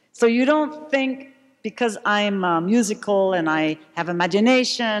 So you don't think, because I'm musical and I have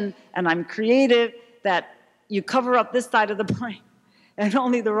imagination and I'm creative, that you cover up this side of the brain and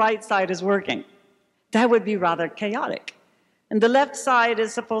only the right side is working. That would be rather chaotic. And the left side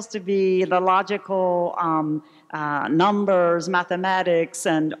is supposed to be the logical numbers, mathematics,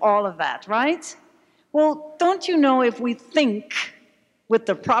 and all of that, right? Well, don't you know, if we think with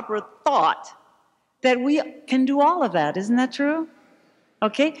the proper thought, that we can do all of that? Isn't that true?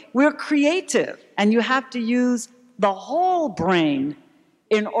 Okay? We're creative, and you have to use the whole brain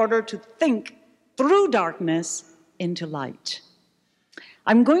in order to think through darkness into light.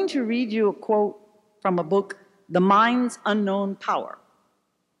 I'm going to read you a quote from a book, The Mind's Unknown Power.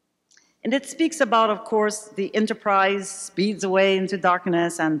 And it speaks about, of course, the Enterprise speeds away into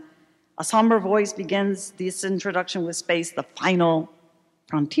darkness, and a somber voice begins this introduction with space, the final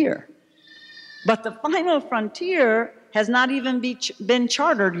frontier. But the final frontier has not even been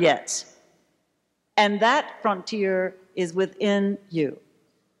chartered yet. And that frontier is within you.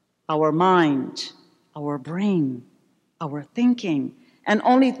 Our mind, our brain, our thinking, and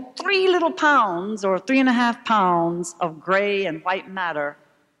only 3 little pounds or 3.5 pounds of gray and white matter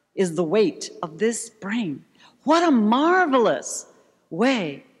is the weight of this brain. What a marvelous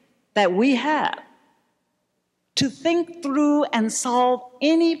way that we have to think through and solve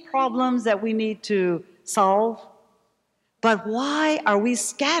any problems that we need to solve. But why are we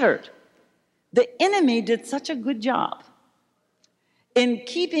scattered? The enemy did such a good job in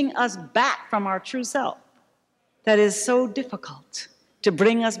keeping us back from our true self that is so difficult to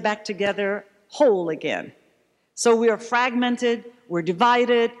bring us back together whole again. So we are fragmented, we're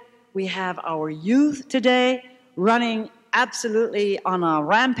divided, we have our youth today running absolutely on a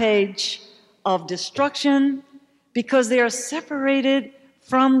rampage of destruction because they are separated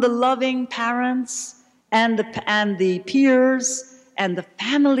from the loving parents and the peers, and the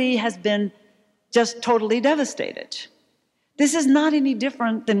family has been just totally devastated. This is not any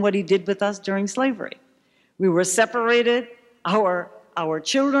different than what he did with us during slavery. We were separated. Our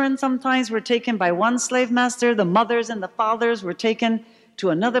children sometimes were taken by one slave master. The mothers and the fathers were taken to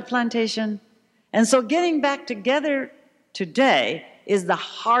another plantation. And so getting back together today is the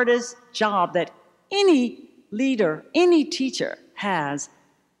hardest job that any leader, any teacher has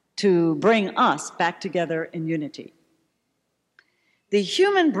to bring us back together in unity. The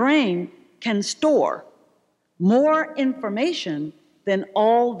human brain can store more information than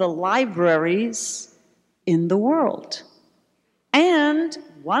all the libraries in the world. And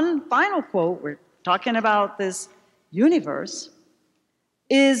one final quote, we're talking about this universe,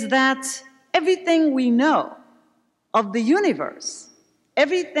 is that everything we know of the universe,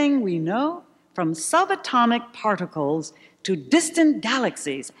 everything we know from subatomic particles to distant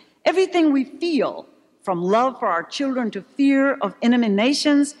galaxies, everything we feel from love for our children to fear of enemy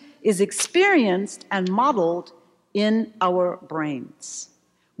nations is experienced and modeled in our brains.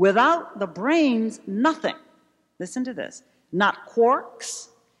 Without the brains, nothing. Listen to this. Not quarks,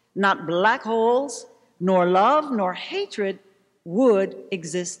 not black holes, nor love, nor hatred would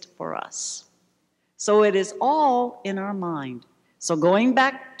exist for us. So it is all in our mind. So going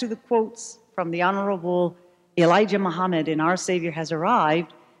back to the quotes from the Honorable Elijah Muhammad in Our Savior Has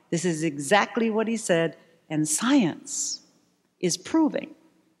Arrived, this is exactly what he said, and science is proving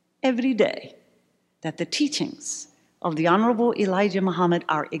every day that the teachings of the Honorable Elijah Muhammad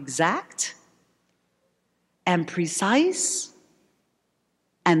are exact and precise,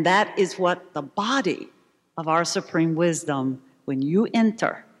 and that is what the body of our supreme wisdom, when you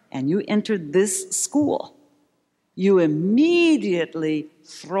enter, and you enter this school, you immediately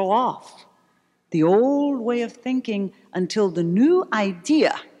throw off the old way of thinking until the new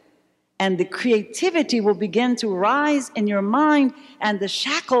idea and the creativity will begin to rise in your mind, and the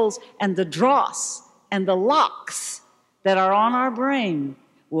shackles and the dross and the locks that are on our brain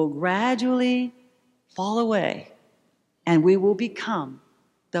will gradually fall away, and we will become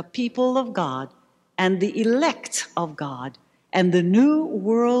the people of God and the elect of God and the new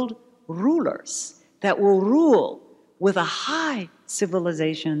world rulers that will rule with a high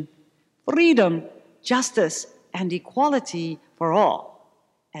civilization, freedom, justice, and equality for all.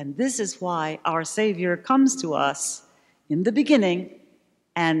 And this is why our Savior comes to us in the beginning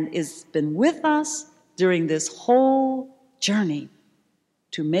and has been with us during this whole journey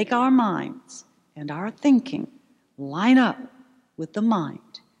to make our minds and our thinking line up with the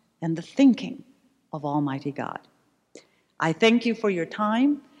mind and the thinking of Almighty God. I thank you for your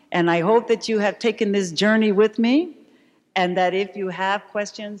time, and I hope that you have taken this journey with me, and that if you have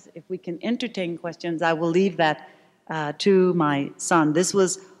questions, if we can entertain questions, I will leave that to my son. This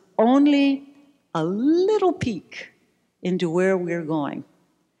was only a little peek into where we're going.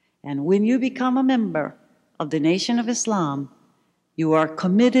 And when you become a member of the Nation of Islam, you are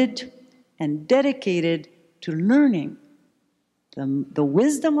committed and dedicated to learning the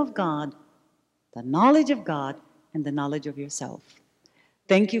wisdom of God, the knowledge of God, and the knowledge of yourself.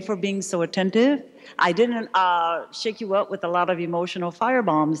 Thank you for being so attentive. I didn't shake you up with a lot of emotional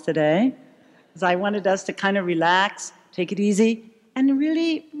firebombs today, because I wanted us to kind of relax, take it easy, and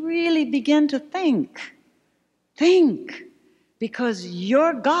really, really begin to think. Think, because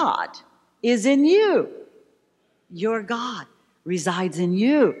your God is in you. Your God resides in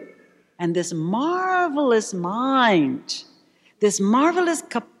you. And this marvelous mind This marvelous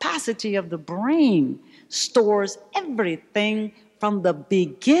capacity of the brain stores everything from the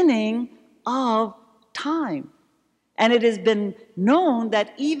beginning of time. And it has been known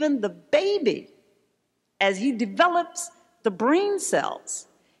that even the baby, as he develops the brain cells,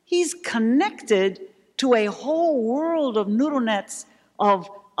 he's connected to a whole world of neural nets of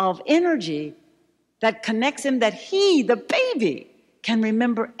energy that connects him, that he, the baby, can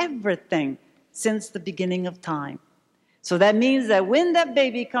remember everything since the beginning of time. So that means that when that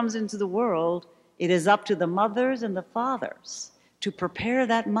baby comes into the world, it is up to the mothers and the fathers to prepare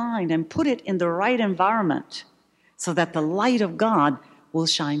that mind and put it in the right environment so that the light of God will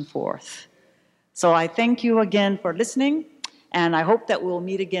shine forth. So I thank you again for listening, and I hope that we'll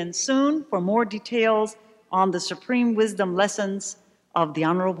meet again soon for more details on the supreme wisdom lessons of the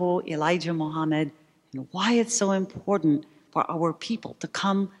Honorable Elijah Muhammad and why it's so important for our people to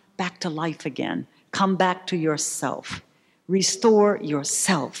come back to life again, come back to yourself, restore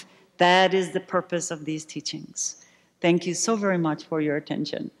yourself. That is the purpose of these teachings. Thank you so very much for your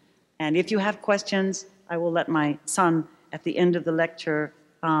attention. And if you have questions, I will let my son at the end of the lecture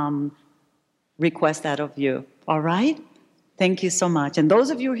request that of you. All right? Thank you so much. And those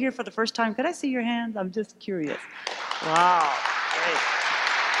of you here for the first time, could I see your hands? I'm just curious. Wow. Great.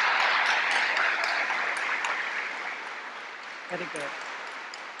 Very good.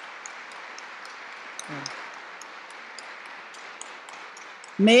 Yeah.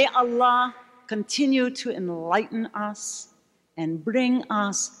 May Allah continue to enlighten us and bring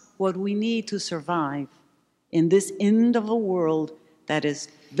us what we need to survive in this end of the world that is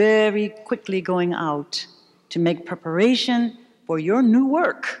very quickly going out to make preparation for your new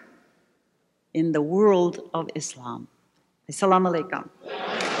work in the world of Islam. Assalamu alaikum.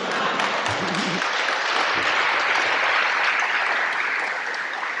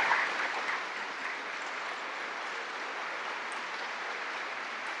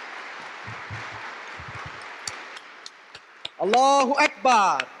 Allahu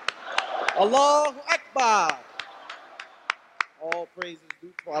Akbar. Allahu Akbar. All praises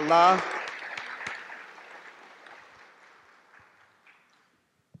due to Allah.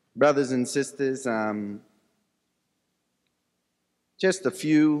 Brothers and sisters, just a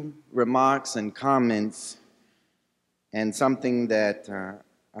few remarks and comments and something that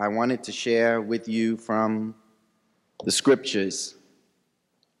I wanted to share with you from the scriptures.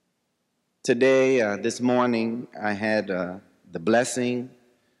 Today, this morning, I had the blessing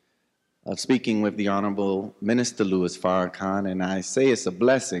of speaking with the Honorable Minister Louis Farrakhan, and I say it's a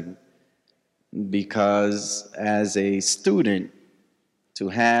blessing because as a student, to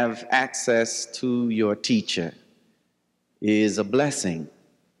have access to your teacher is a blessing.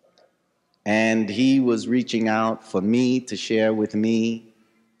 And he was reaching out for me to share with me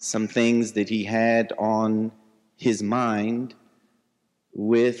some things that he had on his mind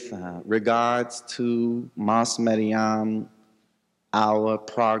with regards to Mas Maryam, our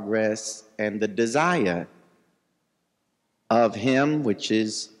progress, and the desire of him, which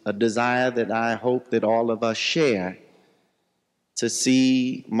is a desire that I hope that all of us share, to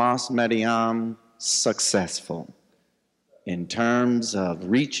see Mas Maryam successful in terms of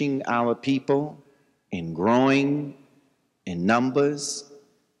reaching our people and growing in numbers,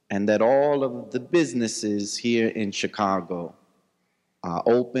 and that all of the businesses here in Chicago are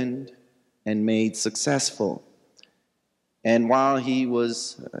opened and made successful. And while he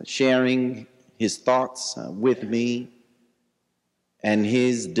was sharing his thoughts with me and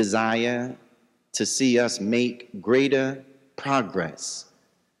his desire to see us make greater progress,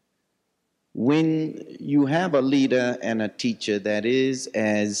 when you have a leader and a teacher that is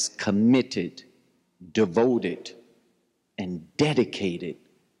as committed, devoted, and dedicated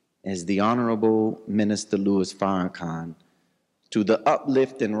as the Honorable Minister Louis Farrakhan to the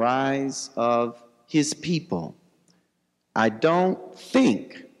uplift and rise of his people, I don't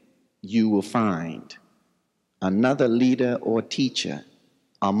think you will find another leader or teacher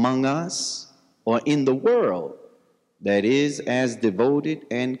among us or in the world that is as devoted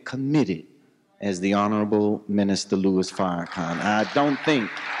and committed as the Honorable Minister Louis Farrakhan. I don't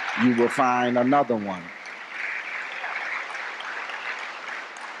think you will find another one.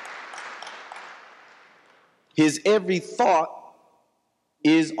 His every thought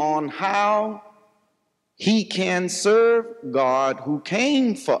is on how he can serve God who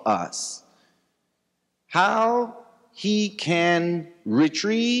came for us, how he can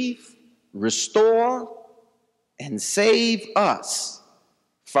retrieve, restore, and save us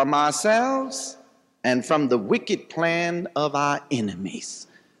from ourselves and from the wicked plan of our enemies.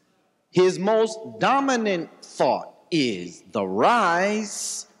 His most dominant thought is the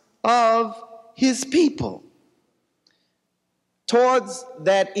rise of his people. towards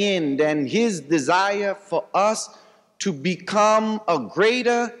that end and his desire for us to become a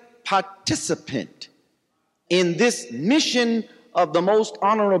greater participant in this mission of the most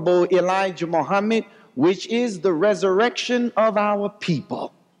honorable Elijah Muhammad, which is the resurrection of our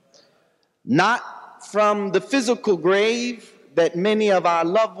people. Not from the physical grave that many of our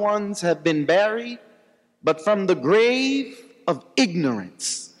loved ones have been buried, but from the grave of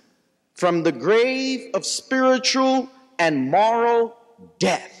ignorance, from the grave of spiritual and moral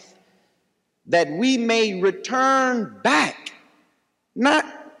death, that we may return back, not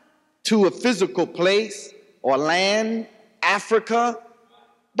to a physical place or land, Africa,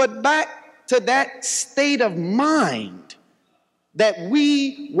 but back to that state of mind that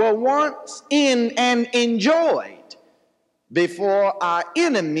we were once in and enjoyed before our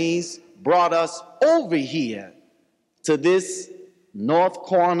enemies brought us over here to this north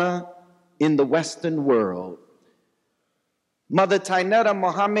corner in the Western world. Mother Tynnetta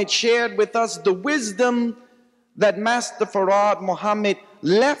Muhammad shared with us the wisdom that Master Farad Muhammad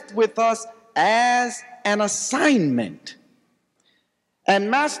left with us as an assignment. And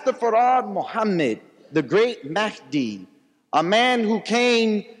Master Farad Muhammad, the great Mahdi, a man who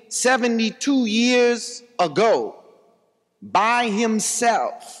came 72 years ago by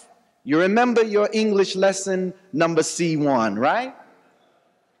himself. You remember your English lesson number C1, right?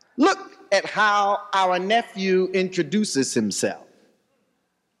 Look at how our nephew introduces himself.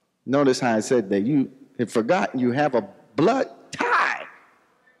 Notice how I said that. You have forgotten you have a blood tie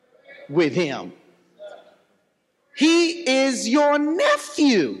with him. He is your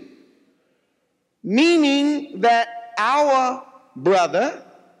nephew, meaning that our brother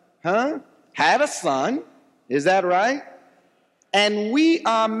had a son. Is that right? And we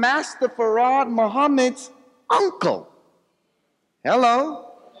are Master Farad Muhammad's uncle. Hello.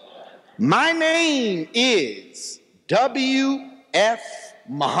 My name is W.F.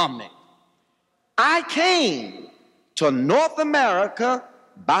 Muhammad. I came to North America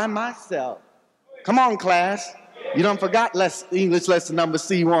by myself. Come on, class. You done forgot English lesson number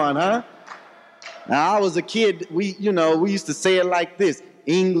C1, huh? Now, I was a kid, we used to say it like this.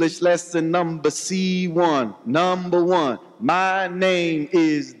 English lesson number C1, number 1. My name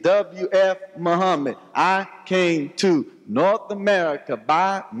is W.F. Muhammad. I came to North America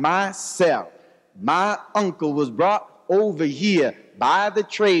by myself. My uncle was brought over here by the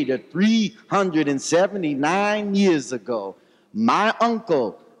trader 379 years ago. My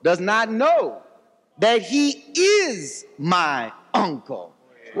uncle does not know that he is my uncle.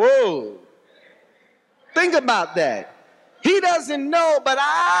 Whoa. Think about that. He doesn't know, but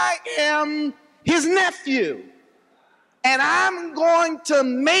I am his nephew. And I'm going to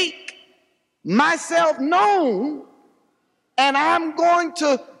make myself known, and I'm going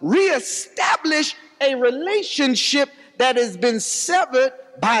to reestablish a relationship that has been severed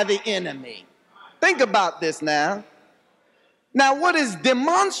by the enemy. Think about this now. Now, what is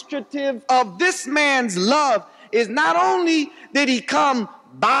demonstrative of this man's love is not only did he come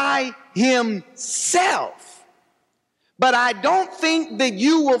by himself, but I don't think that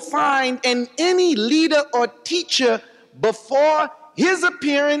you will find in any leader or teacher before his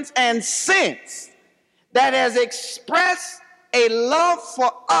appearance and since that has expressed a love for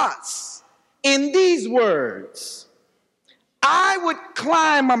us in these words. I would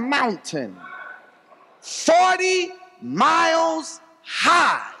climb a mountain 40 miles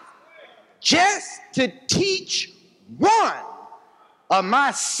high just to teach one of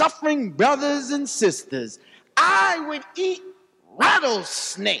my suffering brothers and sisters. I would eat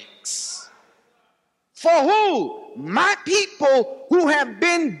rattlesnakes. For who? My people who have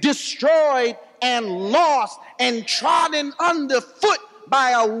been destroyed and lost and trodden underfoot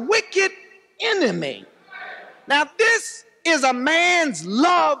by a wicked enemy. Now, this is a man's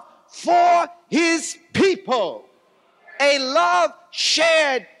love for his people. A love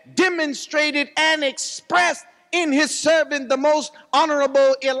shared, demonstrated, and expressed in his servant, the most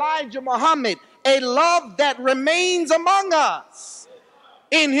honorable Elijah Muhammad. A love that remains among us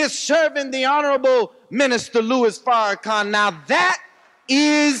in his servant, the honorable Minister Louis Farrakhan. Now that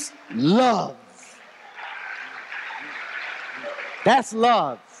is love. That's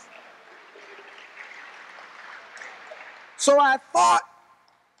love. So I thought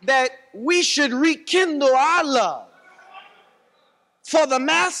that we should rekindle our love for the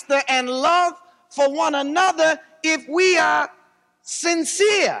Master and love for one another if we are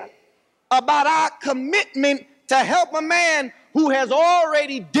sincere about our commitment to help a man who has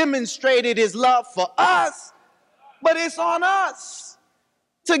already demonstrated his love for us. But it's on us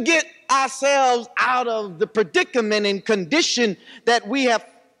to get ourselves out of the predicament and condition that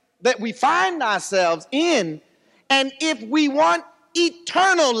we find ourselves in, and if we want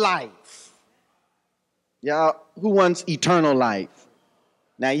eternal life. Y'all, who wants eternal life?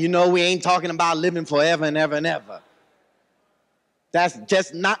 Now, you know we ain't talking about living forever and ever and ever. That's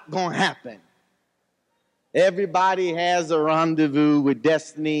just not going to happen. Everybody has a rendezvous with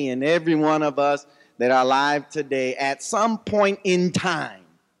destiny, and every one of us that are alive today at some point in time.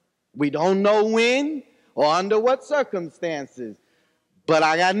 We don't know when or under what circumstances, but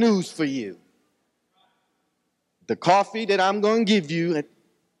I got news for you. The coffee that I'm going to give you at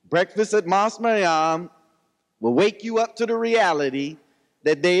breakfast at Mas Mariam will wake you up to the reality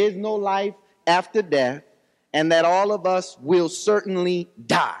that there is no life after death and that all of us will certainly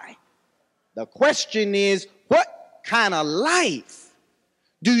die. The question is, what kind of life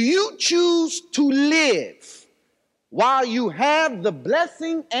do you choose to live while you have the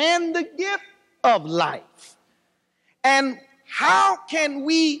blessing and the gift of life? And how can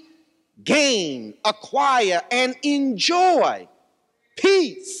we gain, acquire, and enjoy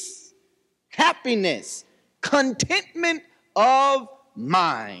peace, happiness, contentment of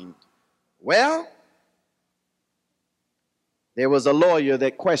mind? Well, there was a lawyer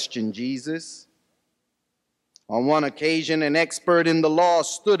that questioned Jesus. On one occasion, an expert in the law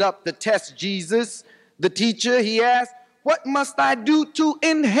stood up to test Jesus, the teacher. He asked, "What must I do to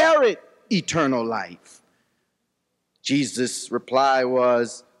inherit eternal life?" Jesus' reply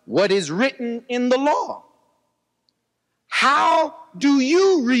was, "What is written in the law? How do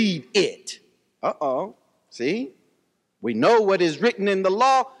you read it?" See? We know what is written in the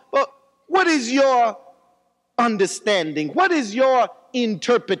law, but what is your understanding? What is your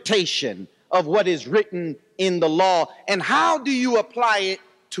interpretation of what is written in the law? And how do you apply it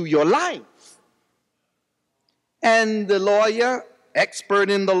to your life? And the lawyer, expert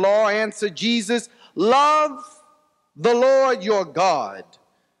in the law, answered Jesus, "Love the Lord your God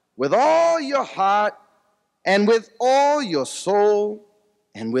with all your heart and with all your soul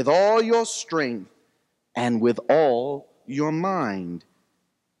and with all your strength and with all your mind,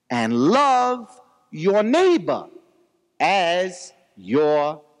 and love your neighbor as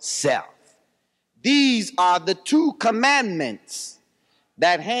yourself." These are the two commandments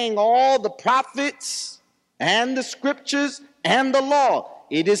that hang all the prophets and the scriptures and the law.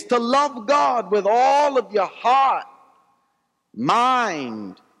 It is to love God with all of your heart,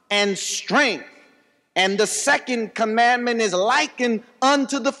 mind, and strength. And the second commandment is likened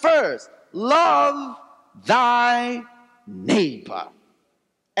unto the first. Love thy neighbor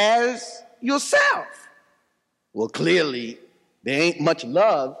as yourself. Well, clearly, there ain't much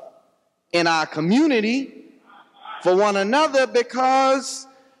love in our community for one another because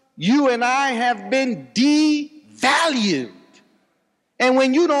you and I have been devalued. And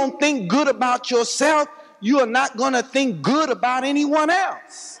when you don't think good about yourself, you are not going to think good about anyone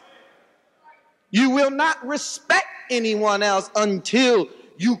else. You will not respect anyone else until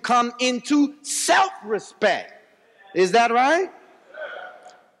you come into self-respect. Is that right?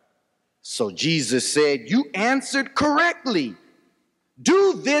 So Jesus said, "You answered correctly.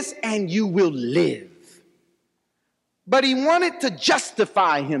 Do this and you will live." But he wanted to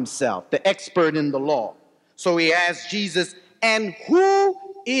justify himself, the expert in the law. So he asked Jesus, "And who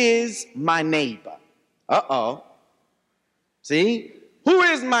is my neighbor?" See? Who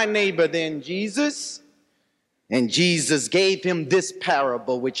is my neighbor then, Jesus? And Jesus gave him this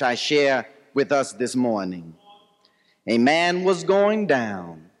parable, which I share with us this morning. A man was going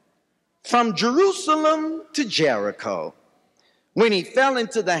down from Jerusalem to Jericho when he fell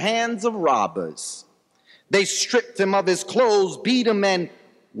into the hands of robbers. They stripped him of his clothes, beat him, and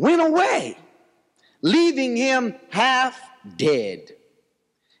went away, leaving him half dead.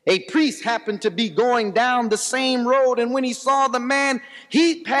 A priest happened to be going down the same road, and when he saw the man,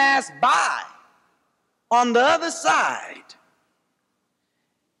 he passed by on the other side.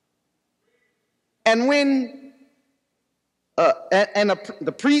 And when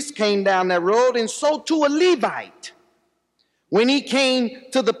the priest came down that road, and so too a Levite. When he came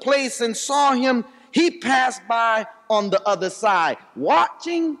to the place and saw him, he passed by on the other side,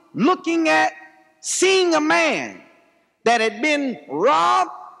 watching, looking at, seeing a man that had been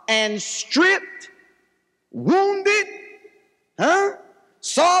robbed and stripped, wounded,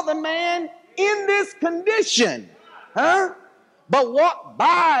 saw the man in this condition, but walked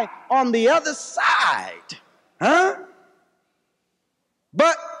by on the other side,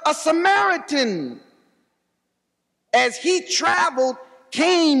 But a Samaritan, as he traveled,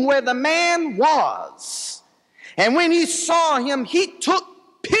 came where the man was. And when he saw him, he took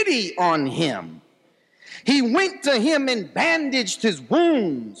pity on him. He went to him and bandaged his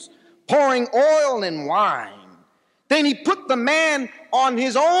wounds, pouring oil and wine. Then he put the man on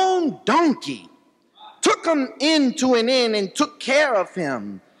his own donkey, took took him into an inn and took care of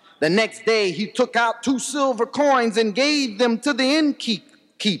him. The next day he took out 2 silver coins and gave them to the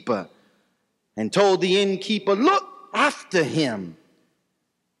innkeeper and told the innkeeper, look after him.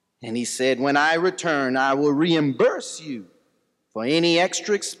 And he said, when I return, I will reimburse you for any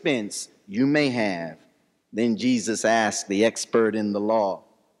extra expense you may have. Then Jesus asked the expert in the law,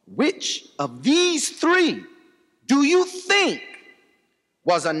 which of these 3 do you think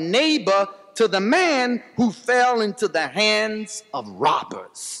was a neighbor to the man who fell into the hands of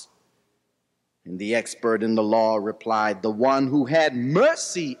robbers? And the expert in the law replied, the one who had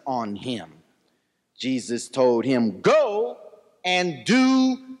mercy on him. Jesus told him, go and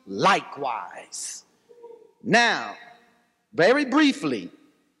do likewise. Now, very briefly,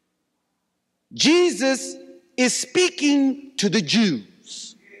 Jesus is speaking to the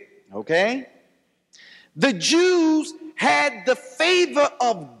Jews, okay? The Jews had the favor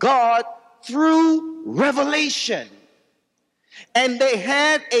of God through revelation, and they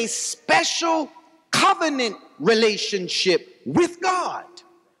had a special covenant relationship with God.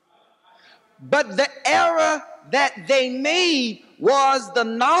 But the error that they made was the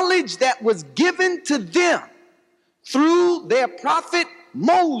knowledge that was given to them through their prophet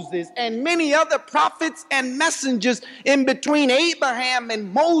Moses and many other prophets and messengers in between Abraham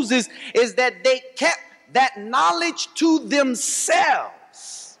and Moses, is that they kept that knowledge to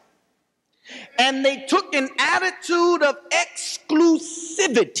themselves. And they took an attitude of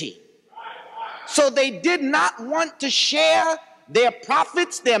exclusivity. So they did not want to share their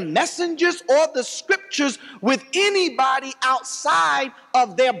prophets, their messengers, or the scriptures with anybody outside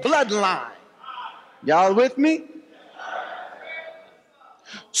of their bloodline. Y'all with me?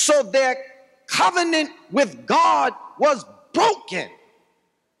 So their covenant with God was broken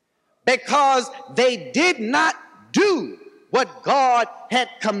because they did not do what God had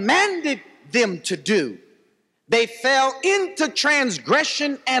commanded them to do. They fell into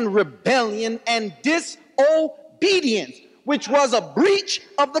transgression and rebellion and disobedience, which was a breach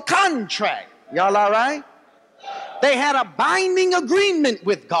of the contract. Y'all all right? They had a binding agreement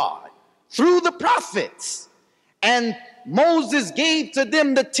with God through the prophets, and Moses gave to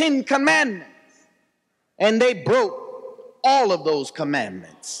them the 10 commandments, and they broke all of those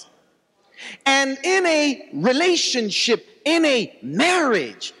commandments. And in a relationship, in a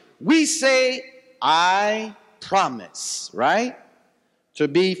marriage, we say, I promise, right? To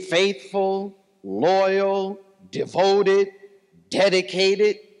be faithful, loyal, devoted,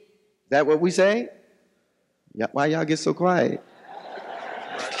 dedicated. Is that what we say? Why y'all get so quiet?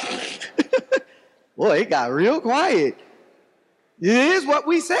 Boy, it got real quiet. It is what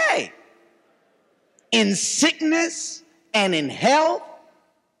we say. In sickness and in health,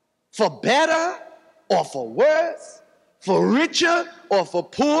 for better or for worse, for richer or for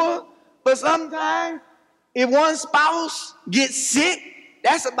poor. But sometimes if one spouse gets sick,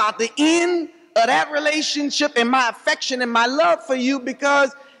 that's about the end of that relationship and my affection and my love for you,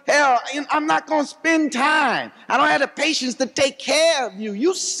 because hell, I'm not going to spend time. I don't have the patience to take care of you.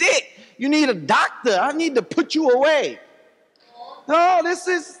 You sick. You need a doctor. I need to put you away. No, this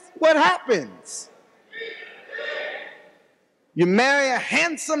is what happens. You marry a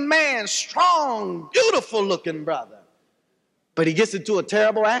handsome man, strong, beautiful looking brother, but he gets into a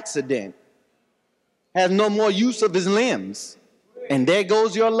terrible accident, has no more use of his limbs, and there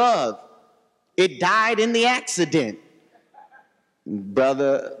goes your love. It died in the accident.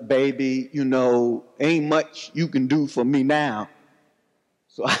 Brother, baby, you know, ain't much you can do for me now.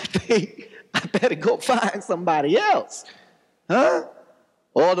 So I think I better go find somebody else. Huh?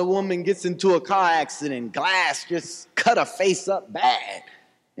 Or the woman gets into a car accident, glass just cut her face up bad,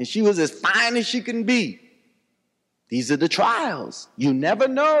 and she was as fine as she can be. These are the trials. You never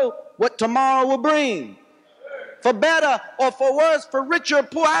know what tomorrow will bring. For better or for worse, for richer or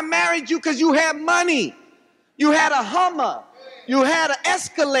poor. I married you because you had money. You had a Hummer. You had an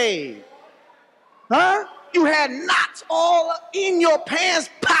Escalade. Huh? You had knots all in your pants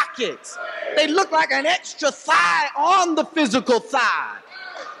pockets. They looked like an extra thigh on the physical thigh.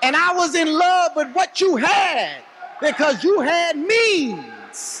 And I was in love with what you had because you had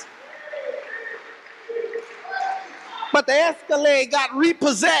means. But the Escalade got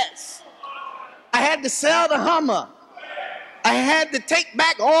repossessed. I had to sell the Hummer. I had to take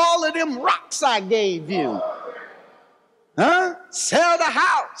back all of them rocks I gave you. Huh? Sell the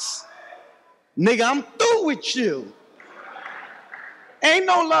house. Nigga, I'm through with you. Ain't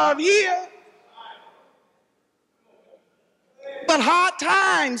no love here. But hard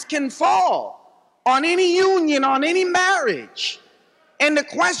times can fall on any union, on any marriage. And the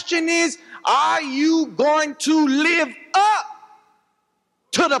question is, are you going to live up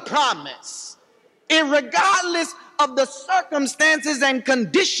to the promise Irregardless of the circumstances and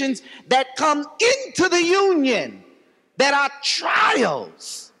conditions that come into the union, there are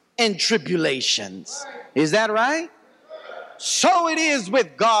trials and tribulations. Is that right? So it is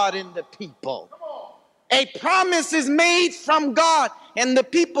with God and the people. A promise is made from God, and the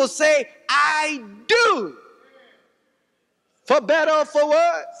people say, I do. For better or for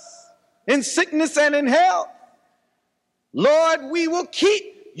worse, in sickness and in health. Lord, we will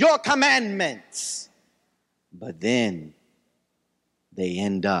keep your commandments. But then they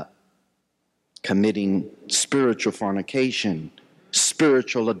end up committing spiritual fornication,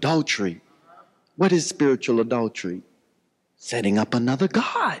 spiritual adultery. What is spiritual adultery? Setting up another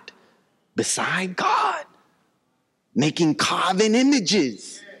god beside God, making carven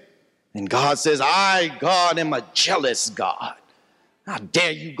images. And God says, I, God, am a jealous God. How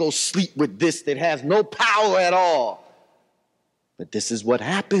dare you go sleep with this that has no power at all? But this is what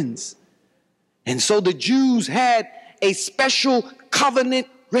happens. And so the Jews had a special covenant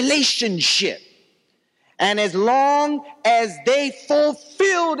relationship. And as long as they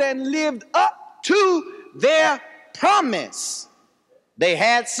fulfilled and lived up to their promise, they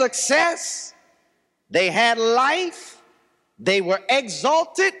had success, they had life, they were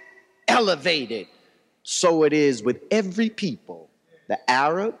exalted, elevated. So it is with every people. The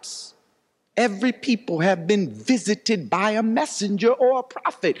Arabs, every people have been visited by a messenger or a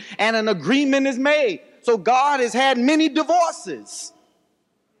prophet, and an agreement is made. So God has had many divorces.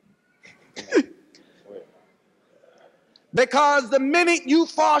 Because the minute you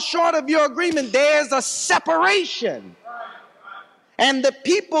fall short of your agreement, there's a separation. And the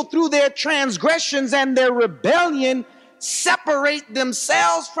people, through their transgressions and their rebellion, separate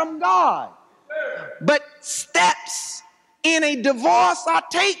themselves from God. But steps in a divorce are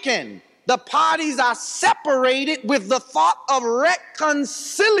taken. The parties are separated with the thought of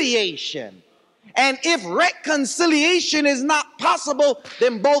reconciliation. And if reconciliation is not possible,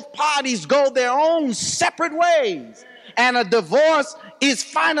 then both parties go their own separate ways. And a divorce is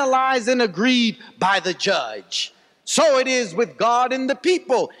finalized and agreed by the judge. So it is with God and the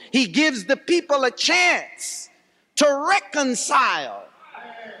people. He gives the people a chance to reconcile.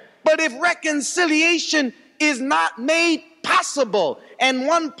 But if reconciliation is not made possible and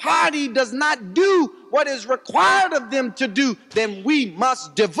one party does not do what is required of them to do, then we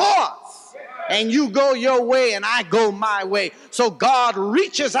must divorce. And you go your way and I go my way. So God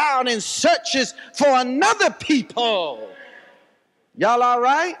reaches out and searches for another people. Y'all all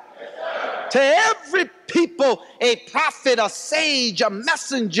right? To every people, a prophet, a sage, a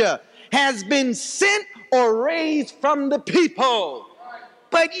messenger has been sent or raised from the people.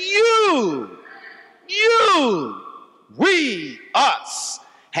 But we, us,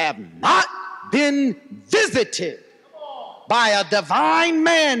 have not been visited by a divine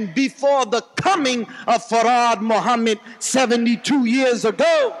man before the coming of Farad Muhammad 72 years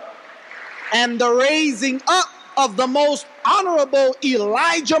ago and the raising up of the most honorable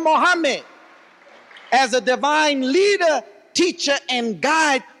Elijah Muhammad as a divine leader, teacher, and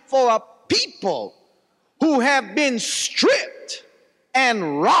guide for a people who have been stripped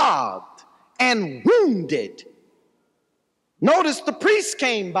and robbed and wounded. Notice the priests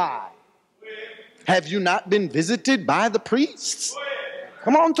came by. Have you not been visited by the priests?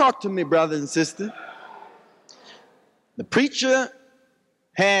 Come on, talk to me, brothers and sisters. The preacher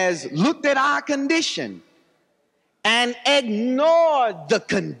has looked at our condition and ignored the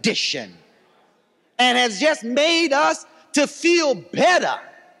condition and has just made us to feel better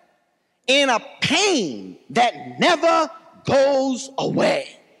in a pain that never goes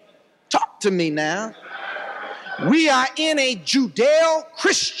away. Talk to me now. We are in a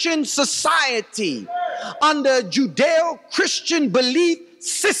Judeo-Christian society under a Judeo-Christian belief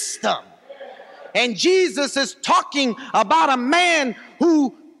system. And Jesus is talking about a man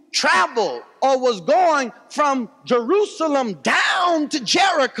who traveled or was going from Jerusalem down to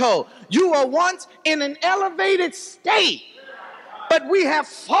Jericho. You were once in an elevated state, but we have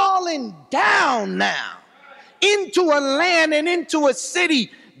fallen down now into a land and into a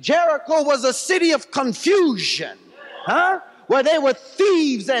city. Jericho was a city of confusion, where there were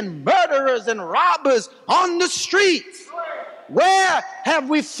thieves and murderers and robbers on the streets. Where have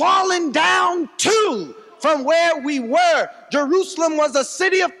we fallen down to from where we were? Jerusalem was a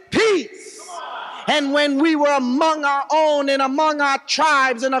city of peace. And when we were among our own and among our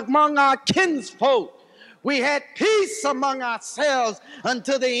tribes and among our kinsfolk, we had peace among ourselves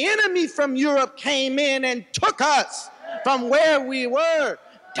until the enemy from Europe came in and took us from where we were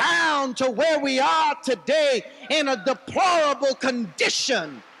down to where we are today in a deplorable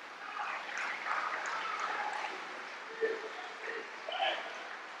condition.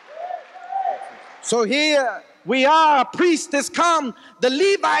 So here we are, a priest has come, the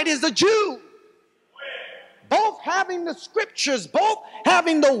Levite is a Jew. Both having the scriptures, both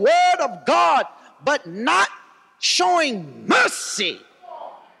having the word of God, but not showing mercy.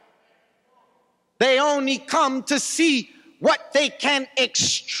 They only come to see what they can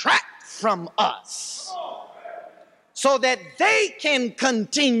extract from us so that they can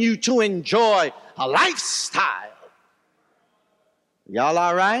continue to enjoy a lifestyle. Y'all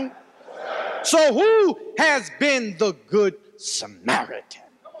all right? So who has been the good Samaritan?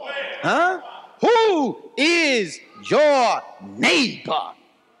 Huh? Who is your neighbor?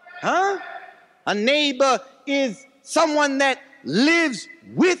 Huh? A neighbor is someone that lives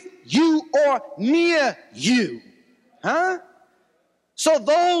with you or near you. Huh? So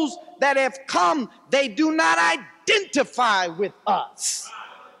those that have come, they do not identify with us.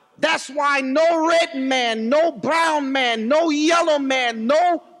 That's why no red man, no brown man, no yellow man,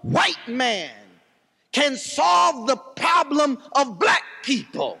 no white man can solve the problem of black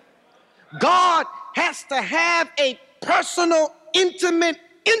people. God has to have a personal, intimate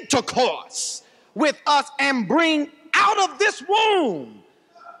intercourse with us and bring out of this womb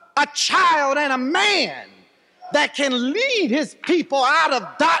a child and a man that can lead his people out of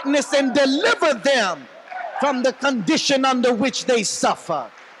darkness and deliver them from the condition under which they suffer.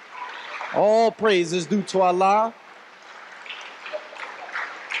 All praise is due to Allah.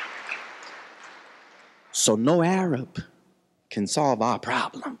 So no Arab can solve our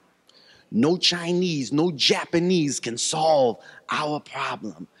problem. No Chinese, no Japanese can solve our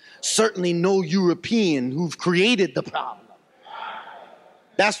problem. Certainly no European who've created the problem.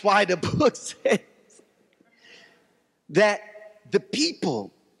 That's why the book says that the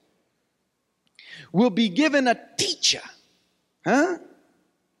people will be given a teacher. Huh?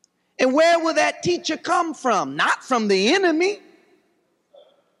 And where will that teacher come from? Not from the enemy.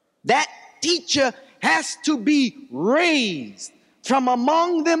 That teacher has to be raised from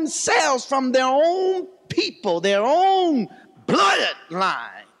among themselves, from their own people, their own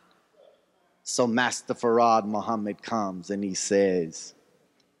bloodline. So Master Farad Muhammad comes and he says,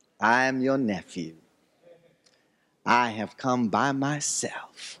 I am your nephew. I have come by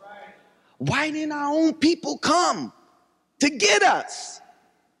myself. Why didn't our own people come to get us?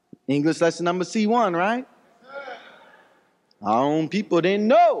 English lesson number C1, right? Our own people didn't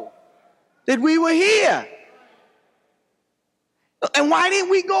know that we were here. And why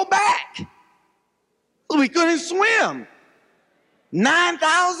didn't we go back? We couldn't swim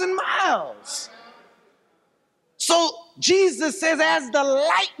 9,000 miles. So Jesus says, as the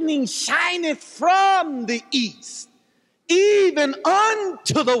lightning shineth from the east, even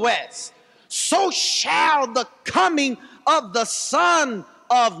unto the west, so shall the coming of the Son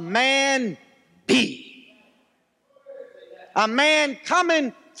of Man be. A man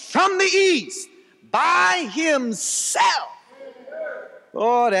coming from the east by himself.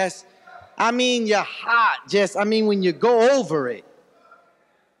 Oh, your heart when you go over it.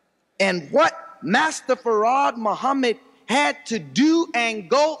 And what Master Farad Muhammad had to do and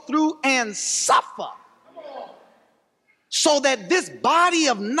go through and suffer so that this body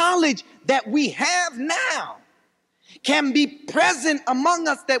of knowledge that we have now can be present among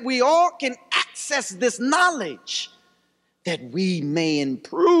us, that we all can access this knowledge, that we may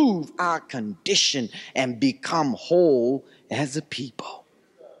improve our condition and become whole as a people.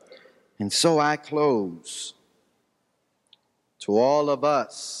 And so I close. To all of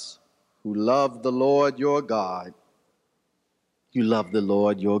us who love the Lord your God, you love the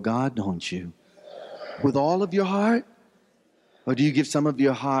Lord your God, don't you? With all of your heart? Or do you give some of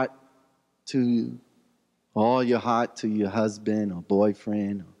your heart to, all your heart to your husband or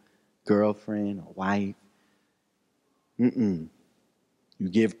boyfriend or girlfriend or wife? You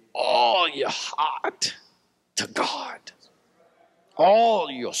give all your heart to God. All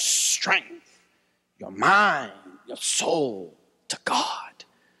your strength, your mind, your soul to God.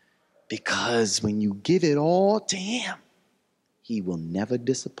 Because when you give it all to Him, He will never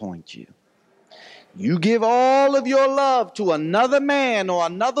disappoint you. You give all of your love to another man or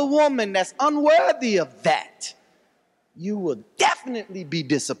another woman that's unworthy of that, you will definitely be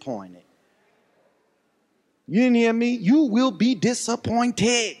disappointed. You didn't hear me? You will be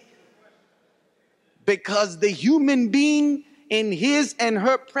disappointed. Because the human being in his and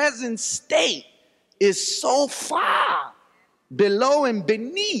her present state is so far below and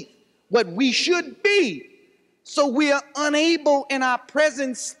beneath what we should be. So we are unable in our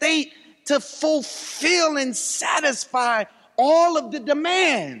present state to fulfill and satisfy all of the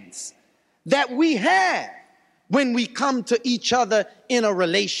demands that we have when we come to each other in a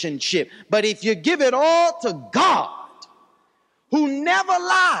relationship. But if you give it all to God, who never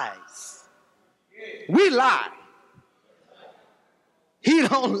lies, We lie. He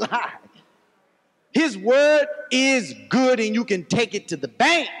don't lie. His word is good and you can take it to the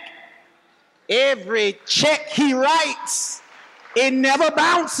bank. Every check he writes, it never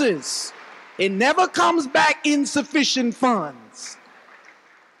bounces. It never comes back insufficient funds.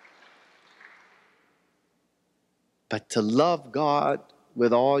 But to love God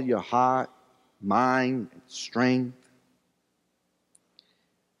with all your heart, mind, and strength,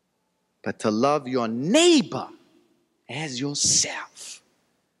 but to love your neighbor as yourself,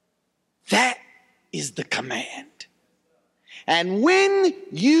 that is the command. And when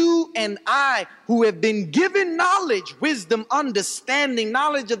you and I, who have been given knowledge, wisdom, understanding,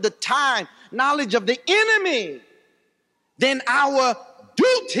 knowledge of the time, knowledge of the enemy, then our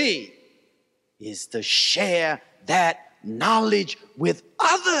duty is to share that knowledge with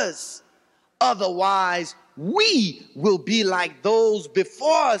others. Otherwise, we will be like those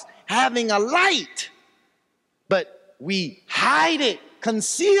before us, having a light, but we hide it,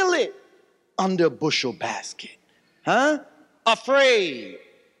 conceal it under a bushel basket. Afraid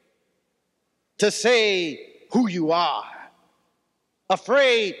to say who you are.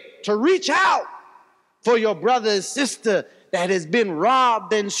 Afraid to reach out for your brother and sister that has been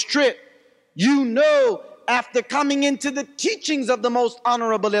robbed and stripped. You know, after coming into the teachings of the most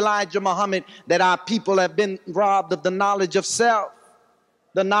honorable Elijah Muhammad, that our people have been robbed of the knowledge of self,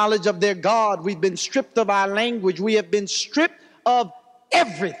 the knowledge of their God. We've been stripped of our language. We have been stripped of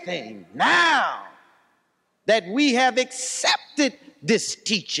everything. Now that we have accepted this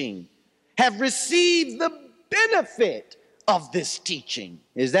teaching, have received the benefit of this teaching.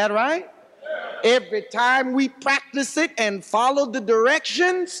 Is that right? Every time we practice it and follow the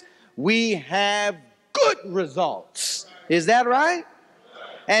directions, we have good results. Is that right?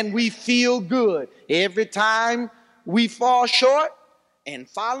 And we feel good. Every time we fall short in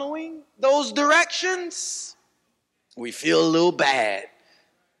following those directions, we feel a little bad.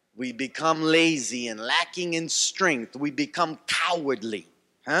 We become lazy and lacking in strength. We become cowardly.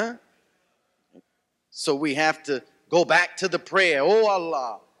 So we have to go back to the prayer. Oh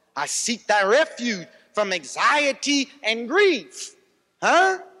Allah, I seek thy refuge from anxiety and grief.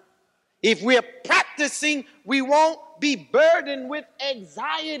 If we're practicing, we won't be burdened with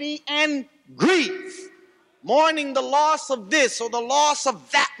anxiety and grief. Mourning the loss of this or the loss of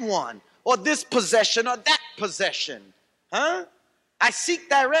that one, or this possession or that possession. I seek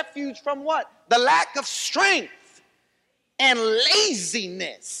thy refuge from what? The lack of strength and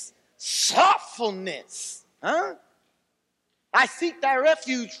laziness, slothfulness. I seek thy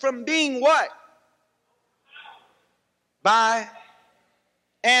refuge from being what? By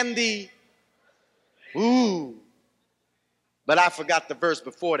and the, but I forgot the verse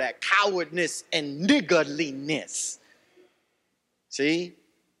before that. Cowardness and niggardliness. See? You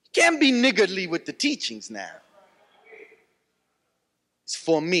can't be niggardly with the teachings now. It's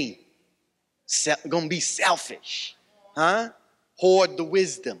for me. Gonna be selfish. Hoard the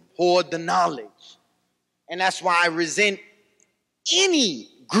wisdom, hoard the knowledge. And that's why I resent any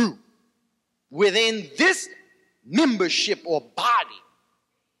group within this membership or body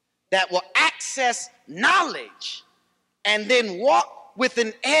that will access knowledge and then walk with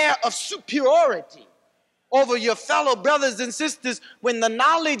an air of superiority over your fellow brothers and sisters when the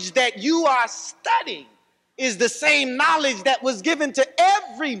knowledge that you are studying is the same knowledge that was given to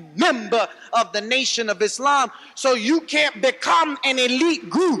every member of the Nation of Islam. So you can't become an elite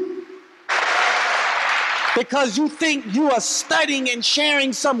group because you think you are studying and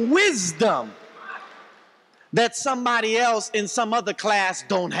sharing some wisdom that somebody else in some other class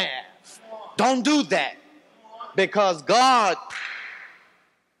don't have. Don't do that, because God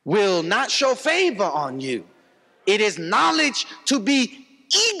will not show favor on you. It is knowledge to be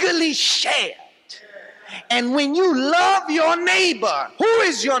eagerly shared. And when you love your neighbor, who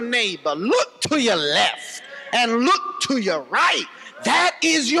is your neighbor? Look to your left and look to your right. That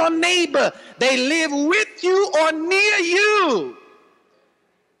is your neighbor. They live with you or near you.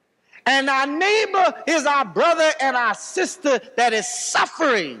 And our neighbor is our brother and our sister that is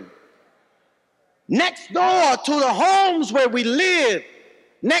suffering. Next door to the homes where we live,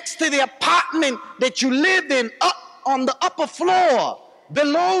 next to the apartment that you live in, up on the upper floor,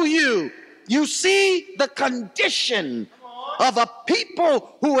 below you, you see the condition of a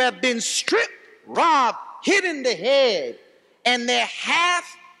people who have been stripped, robbed, hit in the head, and they're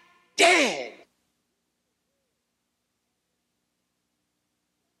half dead.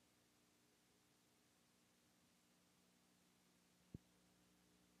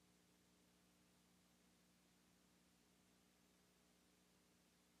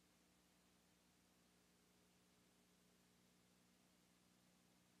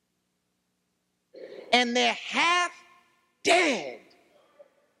 and they're half dead.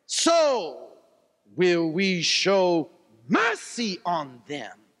 So will we show mercy on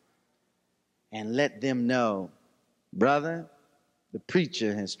them and let them know, brother, the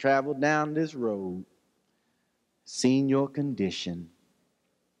preacher has traveled down this road, seen your condition,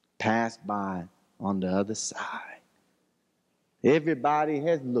 passed by on the other side. Everybody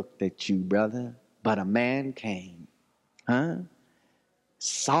has looked at you, brother, but a man came,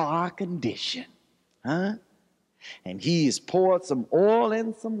 saw our condition, and he has poured some oil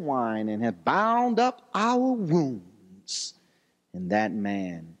and some wine and has bound up our wounds. And that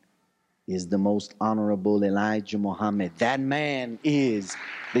man is the most honorable Elijah Muhammad. That man is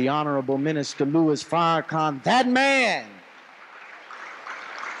the Honorable Minister Louis Farrakhan. That man.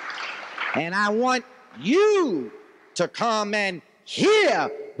 And I want you to come and hear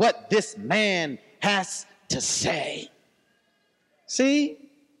what this man has to say. See,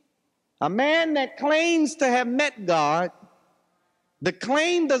 a man that claims to have met God, the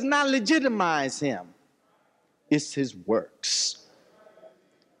claim does not legitimize him. It's his works.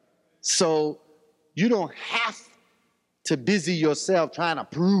 So you don't have to busy yourself trying to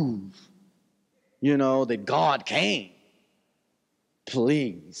prove, that God came.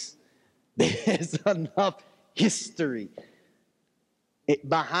 Please. There's enough history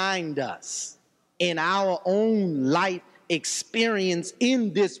behind us in our own life experience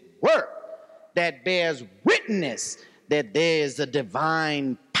in this work that bears witness that there is a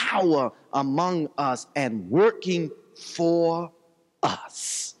divine power among us and working for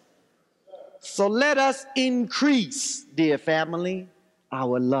us. So let us increase, dear family,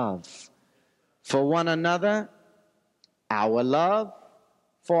 our love for one another, our love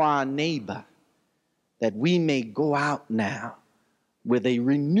for our neighbor, that we may go out now with a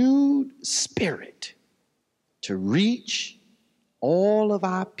renewed spirit to reach all of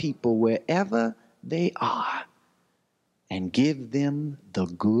our people wherever they are and give them the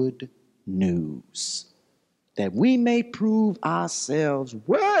good news, that we may prove ourselves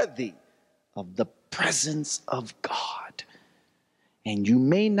worthy of the presence of God. And you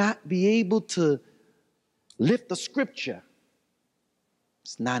may not be able to lift the scripture.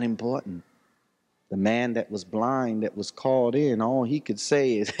 It's not important. The man that was blind that was called in, all he could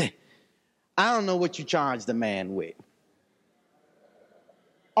say is, I don't know what you charged the man with.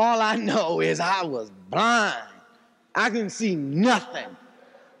 All I know is I was blind. I couldn't see nothing.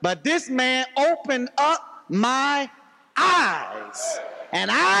 But this man opened up my eyes. And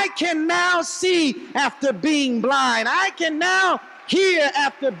I can now see after being blind. I can now hear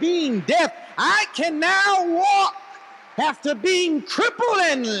after being deaf. I can now walk after being crippled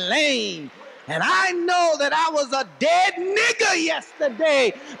and lame. And I know that I was a dead nigger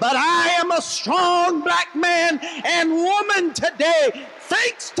yesterday, but I am a strong black man and woman today,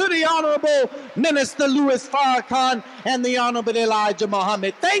 thanks to the Honorable Minister Louis Farrakhan and the Honorable Elijah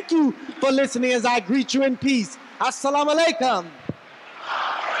Muhammad. Thank you for listening as I greet you in peace. Assalamu alaikum.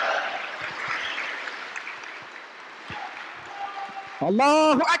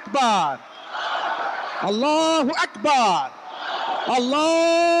 Allahu Akbar. Allahu Akbar.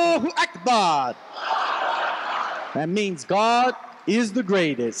 Allahu Akbar. That means God is the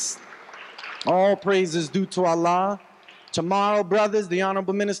greatest. All praises due to Allah. Tomorrow, brothers, the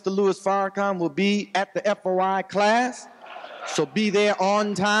Honorable Minister Louis Farrakhan will be at the FOI class, so be there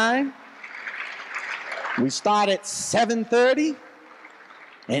on time. We start at 7:30,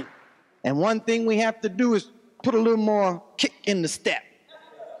 and one thing we have to do is put a little more kick in the step.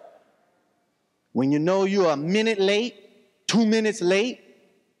 When you know you're a minute late, 2 minutes late,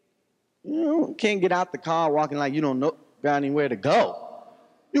 you can't get out the car walking like you don't know got anywhere to go.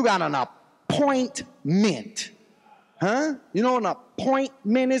 You got an appointment. You know what an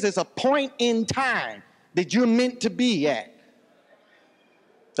appointment is? It's a point in time that you're meant to be at.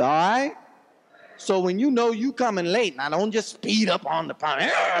 All right? So when you know you coming late, now don't just speed up on the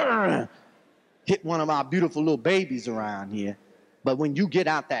pound. Hit one of our beautiful little babies around here. But when you get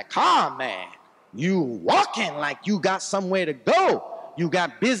out that car, man, you walking like you got somewhere to go. You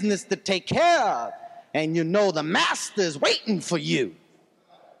got business to take care of. And you know the master's waiting for you.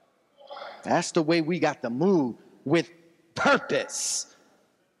 That's the way we got to move, with purpose.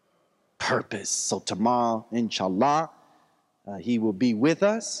 Purpose. So tomorrow, inshallah, he will be with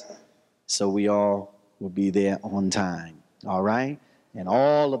us. So we all will be there on time. All right? And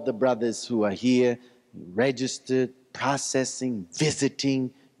all of the brothers who are here, registered, processing,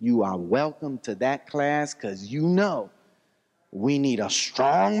 visiting, you are welcome to that class, because you know we need a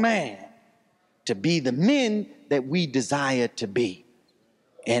strong man to be the men that we desire to be.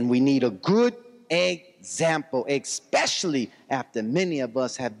 And we need a good example, especially after many of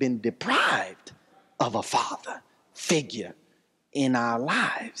us have been deprived of a father figure in our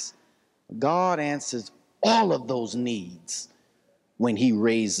lives. God answers all of those needs when he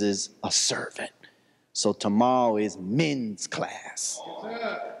raises a servant. So tomorrow is men's class.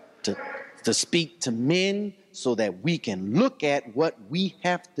 To speak to men so that we can look at what we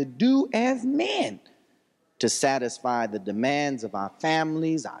have to do as men to satisfy the demands of our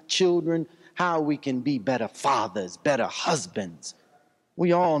families, our children, how we can be better fathers, better husbands.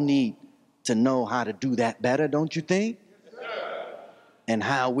 We all need to know how to do that better, don't you think? And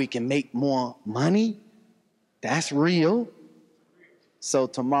how we can make more money. That's real. So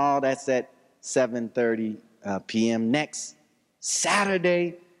tomorrow, that's at 7:30 p.m. Next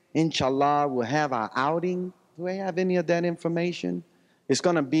Saturday, inshallah, we'll have our outing. Do I have any of that information? It's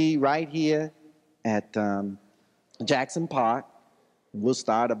going to be right here at Jackson Park. We'll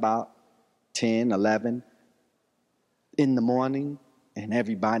start about 10, 11 in the morning, and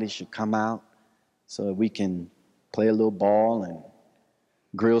everybody should come out so we can play a little ball and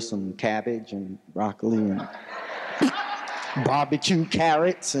grill some cabbage and broccoli and barbecue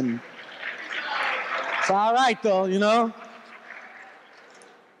carrots. And it's all right, though, you know.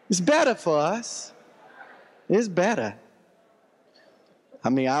 It's better for us. It's better. I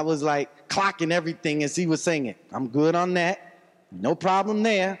mean, I was like clocking everything as he was saying it. I'm good on that. No problem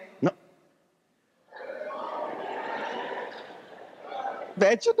there. No.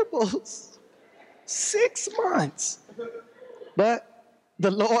 Vegetables. 6 months. But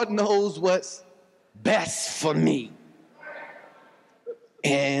the Lord knows what's best for me.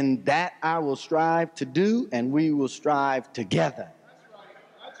 And that I will strive to do, and we will strive together.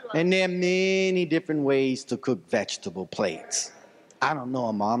 And there are many different ways to cook vegetable plates. I don't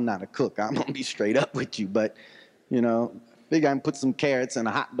know, Ma, I'm not a cook. I'm going to be straight up with you. But, you know, I think I can put some carrots in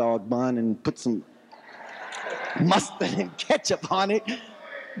a hot dog bun and put some mustard and ketchup on it.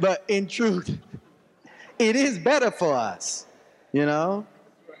 But in truth, it is better for us, you know?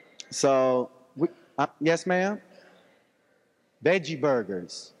 So, yes, ma'am? Veggie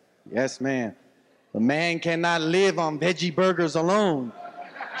burgers. Yes, ma'am. A man cannot live on veggie burgers alone.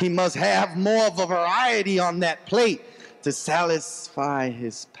 He must have more of a variety on that plate to satisfy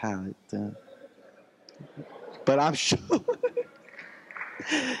his palate. But I'm sure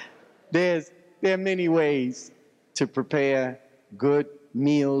there are many ways to prepare good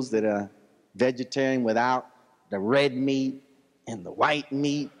meals that are vegetarian without the red meat and the white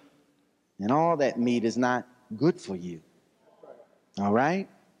meat. And all that meat is not good for you. All right?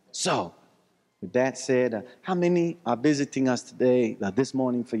 So, with that said, how many are visiting us today, this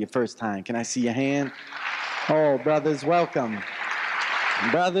morning for your first time? Can I see your hand? Oh, brothers, welcome.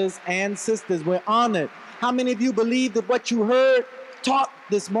 Brothers and sisters, we're honored. How many of you believe that what you heard taught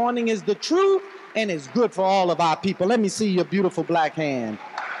this morning is the truth and is good for all of our people? Let me see your beautiful black hand.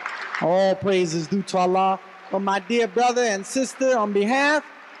 All praises due to Allah. Well, my dear brother and sister, on behalf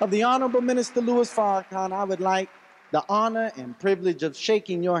of the Honorable Minister Louis Farrakhan, I would like the honor and privilege of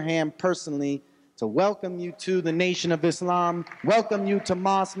shaking your hand personally to welcome you to the Nation of Islam, welcome you to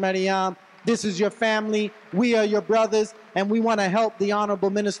Mas Maryam. This is your family, we are your brothers, and we want to help the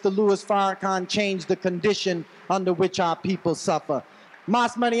Honorable Minister Louis Farrakhan change the condition under which our people suffer.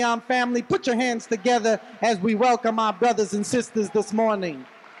 Mas Maryam family, put your hands together as we welcome our brothers and sisters this morning.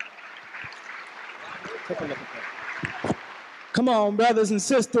 Take a look at that. Come on, brothers and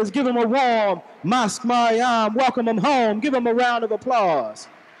sisters, give them a warm Mas Maryam, welcome them home, give them a round of applause.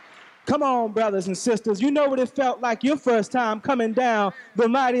 Come on, brothers and sisters. You know what it felt like your first time coming down the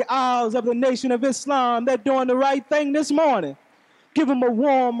mighty aisles of the Nation of Islam. They're doing the right thing this morning. Give them a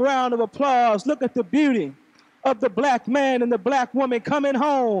warm round of applause. Look at the beauty of the black man and the black woman coming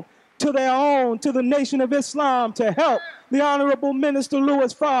home to their own, to the Nation of Islam, to help the Honorable Minister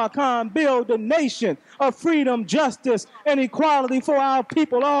Louis Farrakhan build a nation of freedom, justice, and equality for our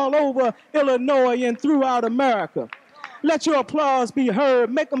people all over Illinois and throughout America. Let your applause be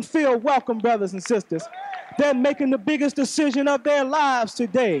heard. Make them feel welcome, brothers and sisters. They're making the biggest decision of their lives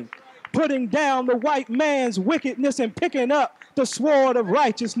today, putting down the white man's wickedness and picking up the sword of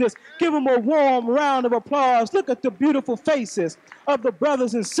righteousness. Give them a warm round of applause. Look at the beautiful faces of the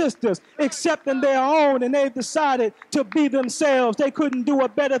brothers and sisters accepting their own, and they've decided to be themselves. They couldn't do a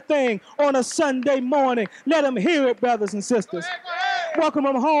better thing on a Sunday morning. Let them hear it, brothers and sisters. Welcome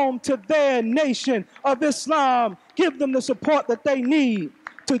them home to their Nation of Islam. Give them the support that they need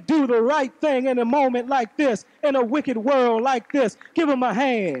to do the right thing in a moment like this, in a wicked world like this. Give them a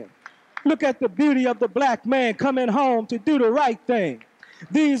hand. Look at the beauty of the black man coming home to do the right thing.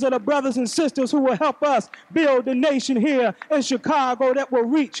 These are the brothers and sisters who will help us build a nation here in Chicago that will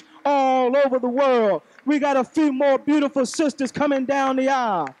reach all over the world. We got a few more beautiful sisters coming down the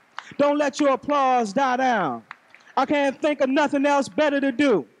aisle. Don't let your applause die down. I can't think of nothing else better to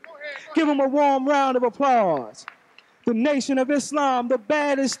do. Give them a warm round of applause. The Nation of Islam, the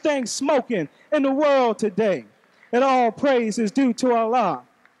baddest thing smoking in the world today. And all praise is due to Allah.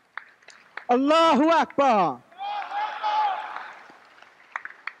 Allahu Akbar.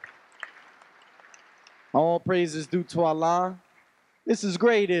 All praise is due to Allah. This is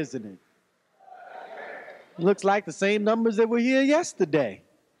great, isn't it? Looks like the same numbers that were here yesterday.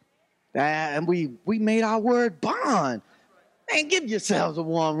 And we made our word bond. Man, give yourselves a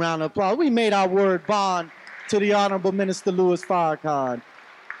warm round of applause. We made our word bond to the Honorable Minister Louis Farrakhan.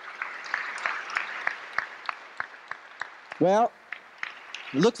 Well,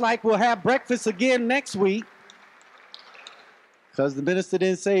 looks like we'll have breakfast again next week, because the minister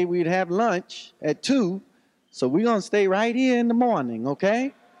didn't say we'd have lunch at 2, so we're going to stay right here in the morning,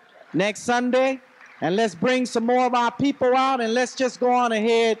 okay? Next Sunday, and let's bring some more of our people out, and let's just go on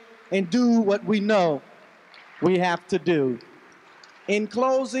ahead and do what we know we have to do. In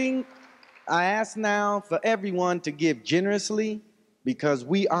closing, I ask now for everyone to give generously, because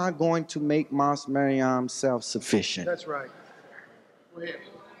we are going to make Mosque Mariam self-sufficient. That's right.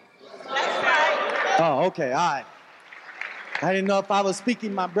 Oh, okay, all right. I didn't know if I was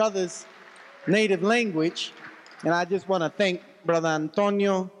speaking my brother's native language, and I just want to thank Brother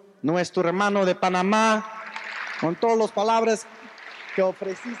Antonio, nuestro hermano de Panamá, con todas las palabras que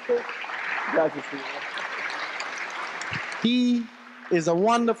ofreciste. Gracias, señor. He is a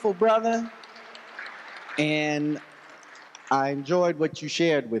wonderful brother, and I enjoyed what you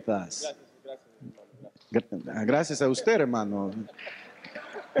shared with us. Gracias a usted, hermano.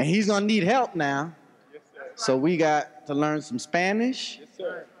 And he's going to need help now. So we got to learn some Spanish,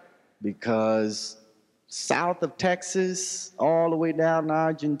 because south of Texas, all the way down to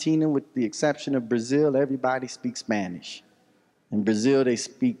Argentina, with the exception of Brazil, everybody speaks Spanish. In Brazil, they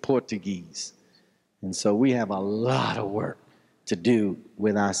speak Portuguese. And so we have a lot of work to do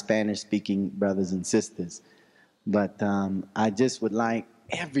with our Spanish-speaking brothers and sisters. But I just would like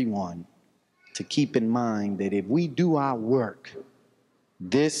everyone to keep in mind that if we do our work,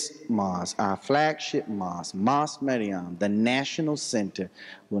 this mosque, our flagship mosque, Mosque Mariam, the national center,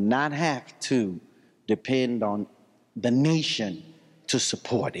 will not have to depend on the nation to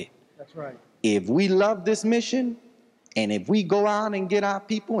support it. That's right. If we love this mission, and if we go out and get our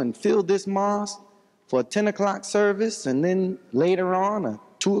people and fill this mosque for a 10 o'clock service, and then later on a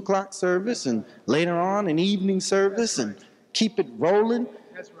 2 o'clock service, and later on an evening service, and keep it rolling,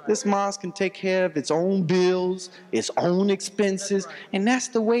 this mosque can take care of its own bills, its own expenses, and that's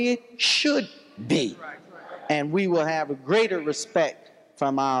the way it should be. And we will have a greater respect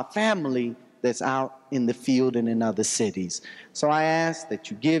from our family that's out in the field and in other cities. So I ask that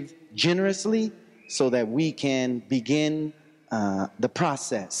you give generously so that we can begin the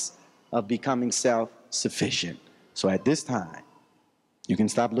process of becoming self-sufficient. So at this time, you can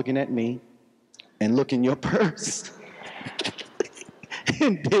stop looking at me and look in your purse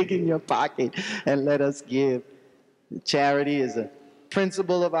and dig in your pocket and let us give. Charity is a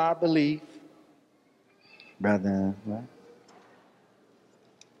principle of our belief. Brother, what?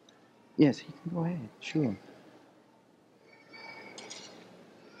 Yes, he can go ahead, sure.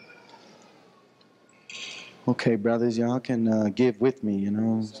 Okay, brothers, y'all can give with me, you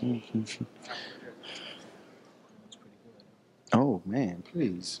know. Oh, man,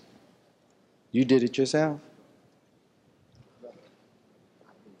 please. You did it yourself?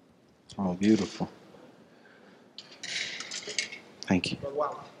 Oh, beautiful. Thank you.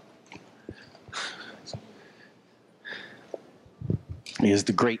 Here's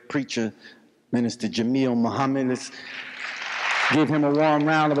the great preacher, Minister Jamil Muhammad. Let's give him a warm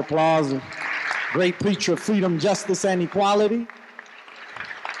round of applause. Great preacher of freedom, justice, and equality.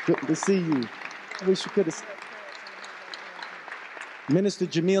 Good to see you. I wish you could have. Minister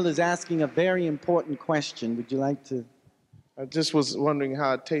Jamil is asking a very important question. Would you like to? I just was wondering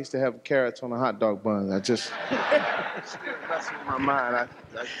how it tastes to have carrots on a hot dog bun. I just still messing with my mind.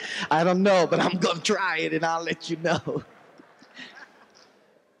 I don't know, but I'm going to try it and I'll let you know.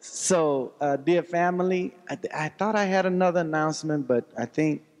 So, dear family, I thought I had another announcement, but I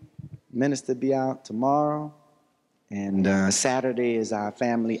think Minister be out tomorrow, and Saturday is our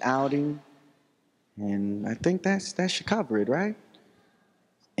family outing, and I think that should cover it, right?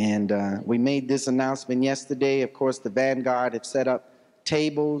 And we made this announcement yesterday. Of course, the Vanguard have set up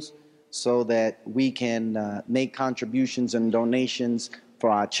tables so that we can make contributions and donations for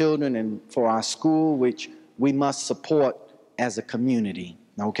our children and for our school, which we must support as a community,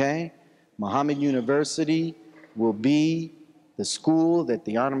 okay? Muhammad University will be the school that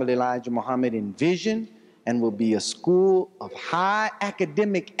the Honorable Elijah Muhammad envisioned, and will be a school of high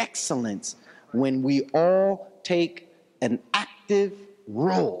academic excellence when we all take an active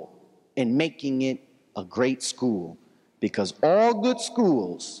role in making it a great school. Because all good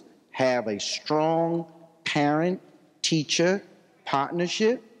schools have a strong parent-teacher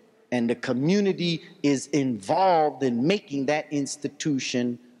partnership, and the community is involved in making that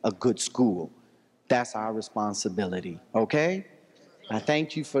institution a good school. That's our responsibility, okay? I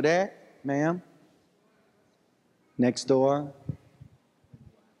thank you for that, ma'am. Next door.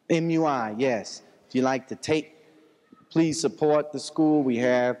 MUI, yes. If you like to take, please support the school. We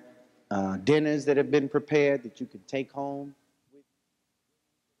have dinners that have been prepared that you can take home.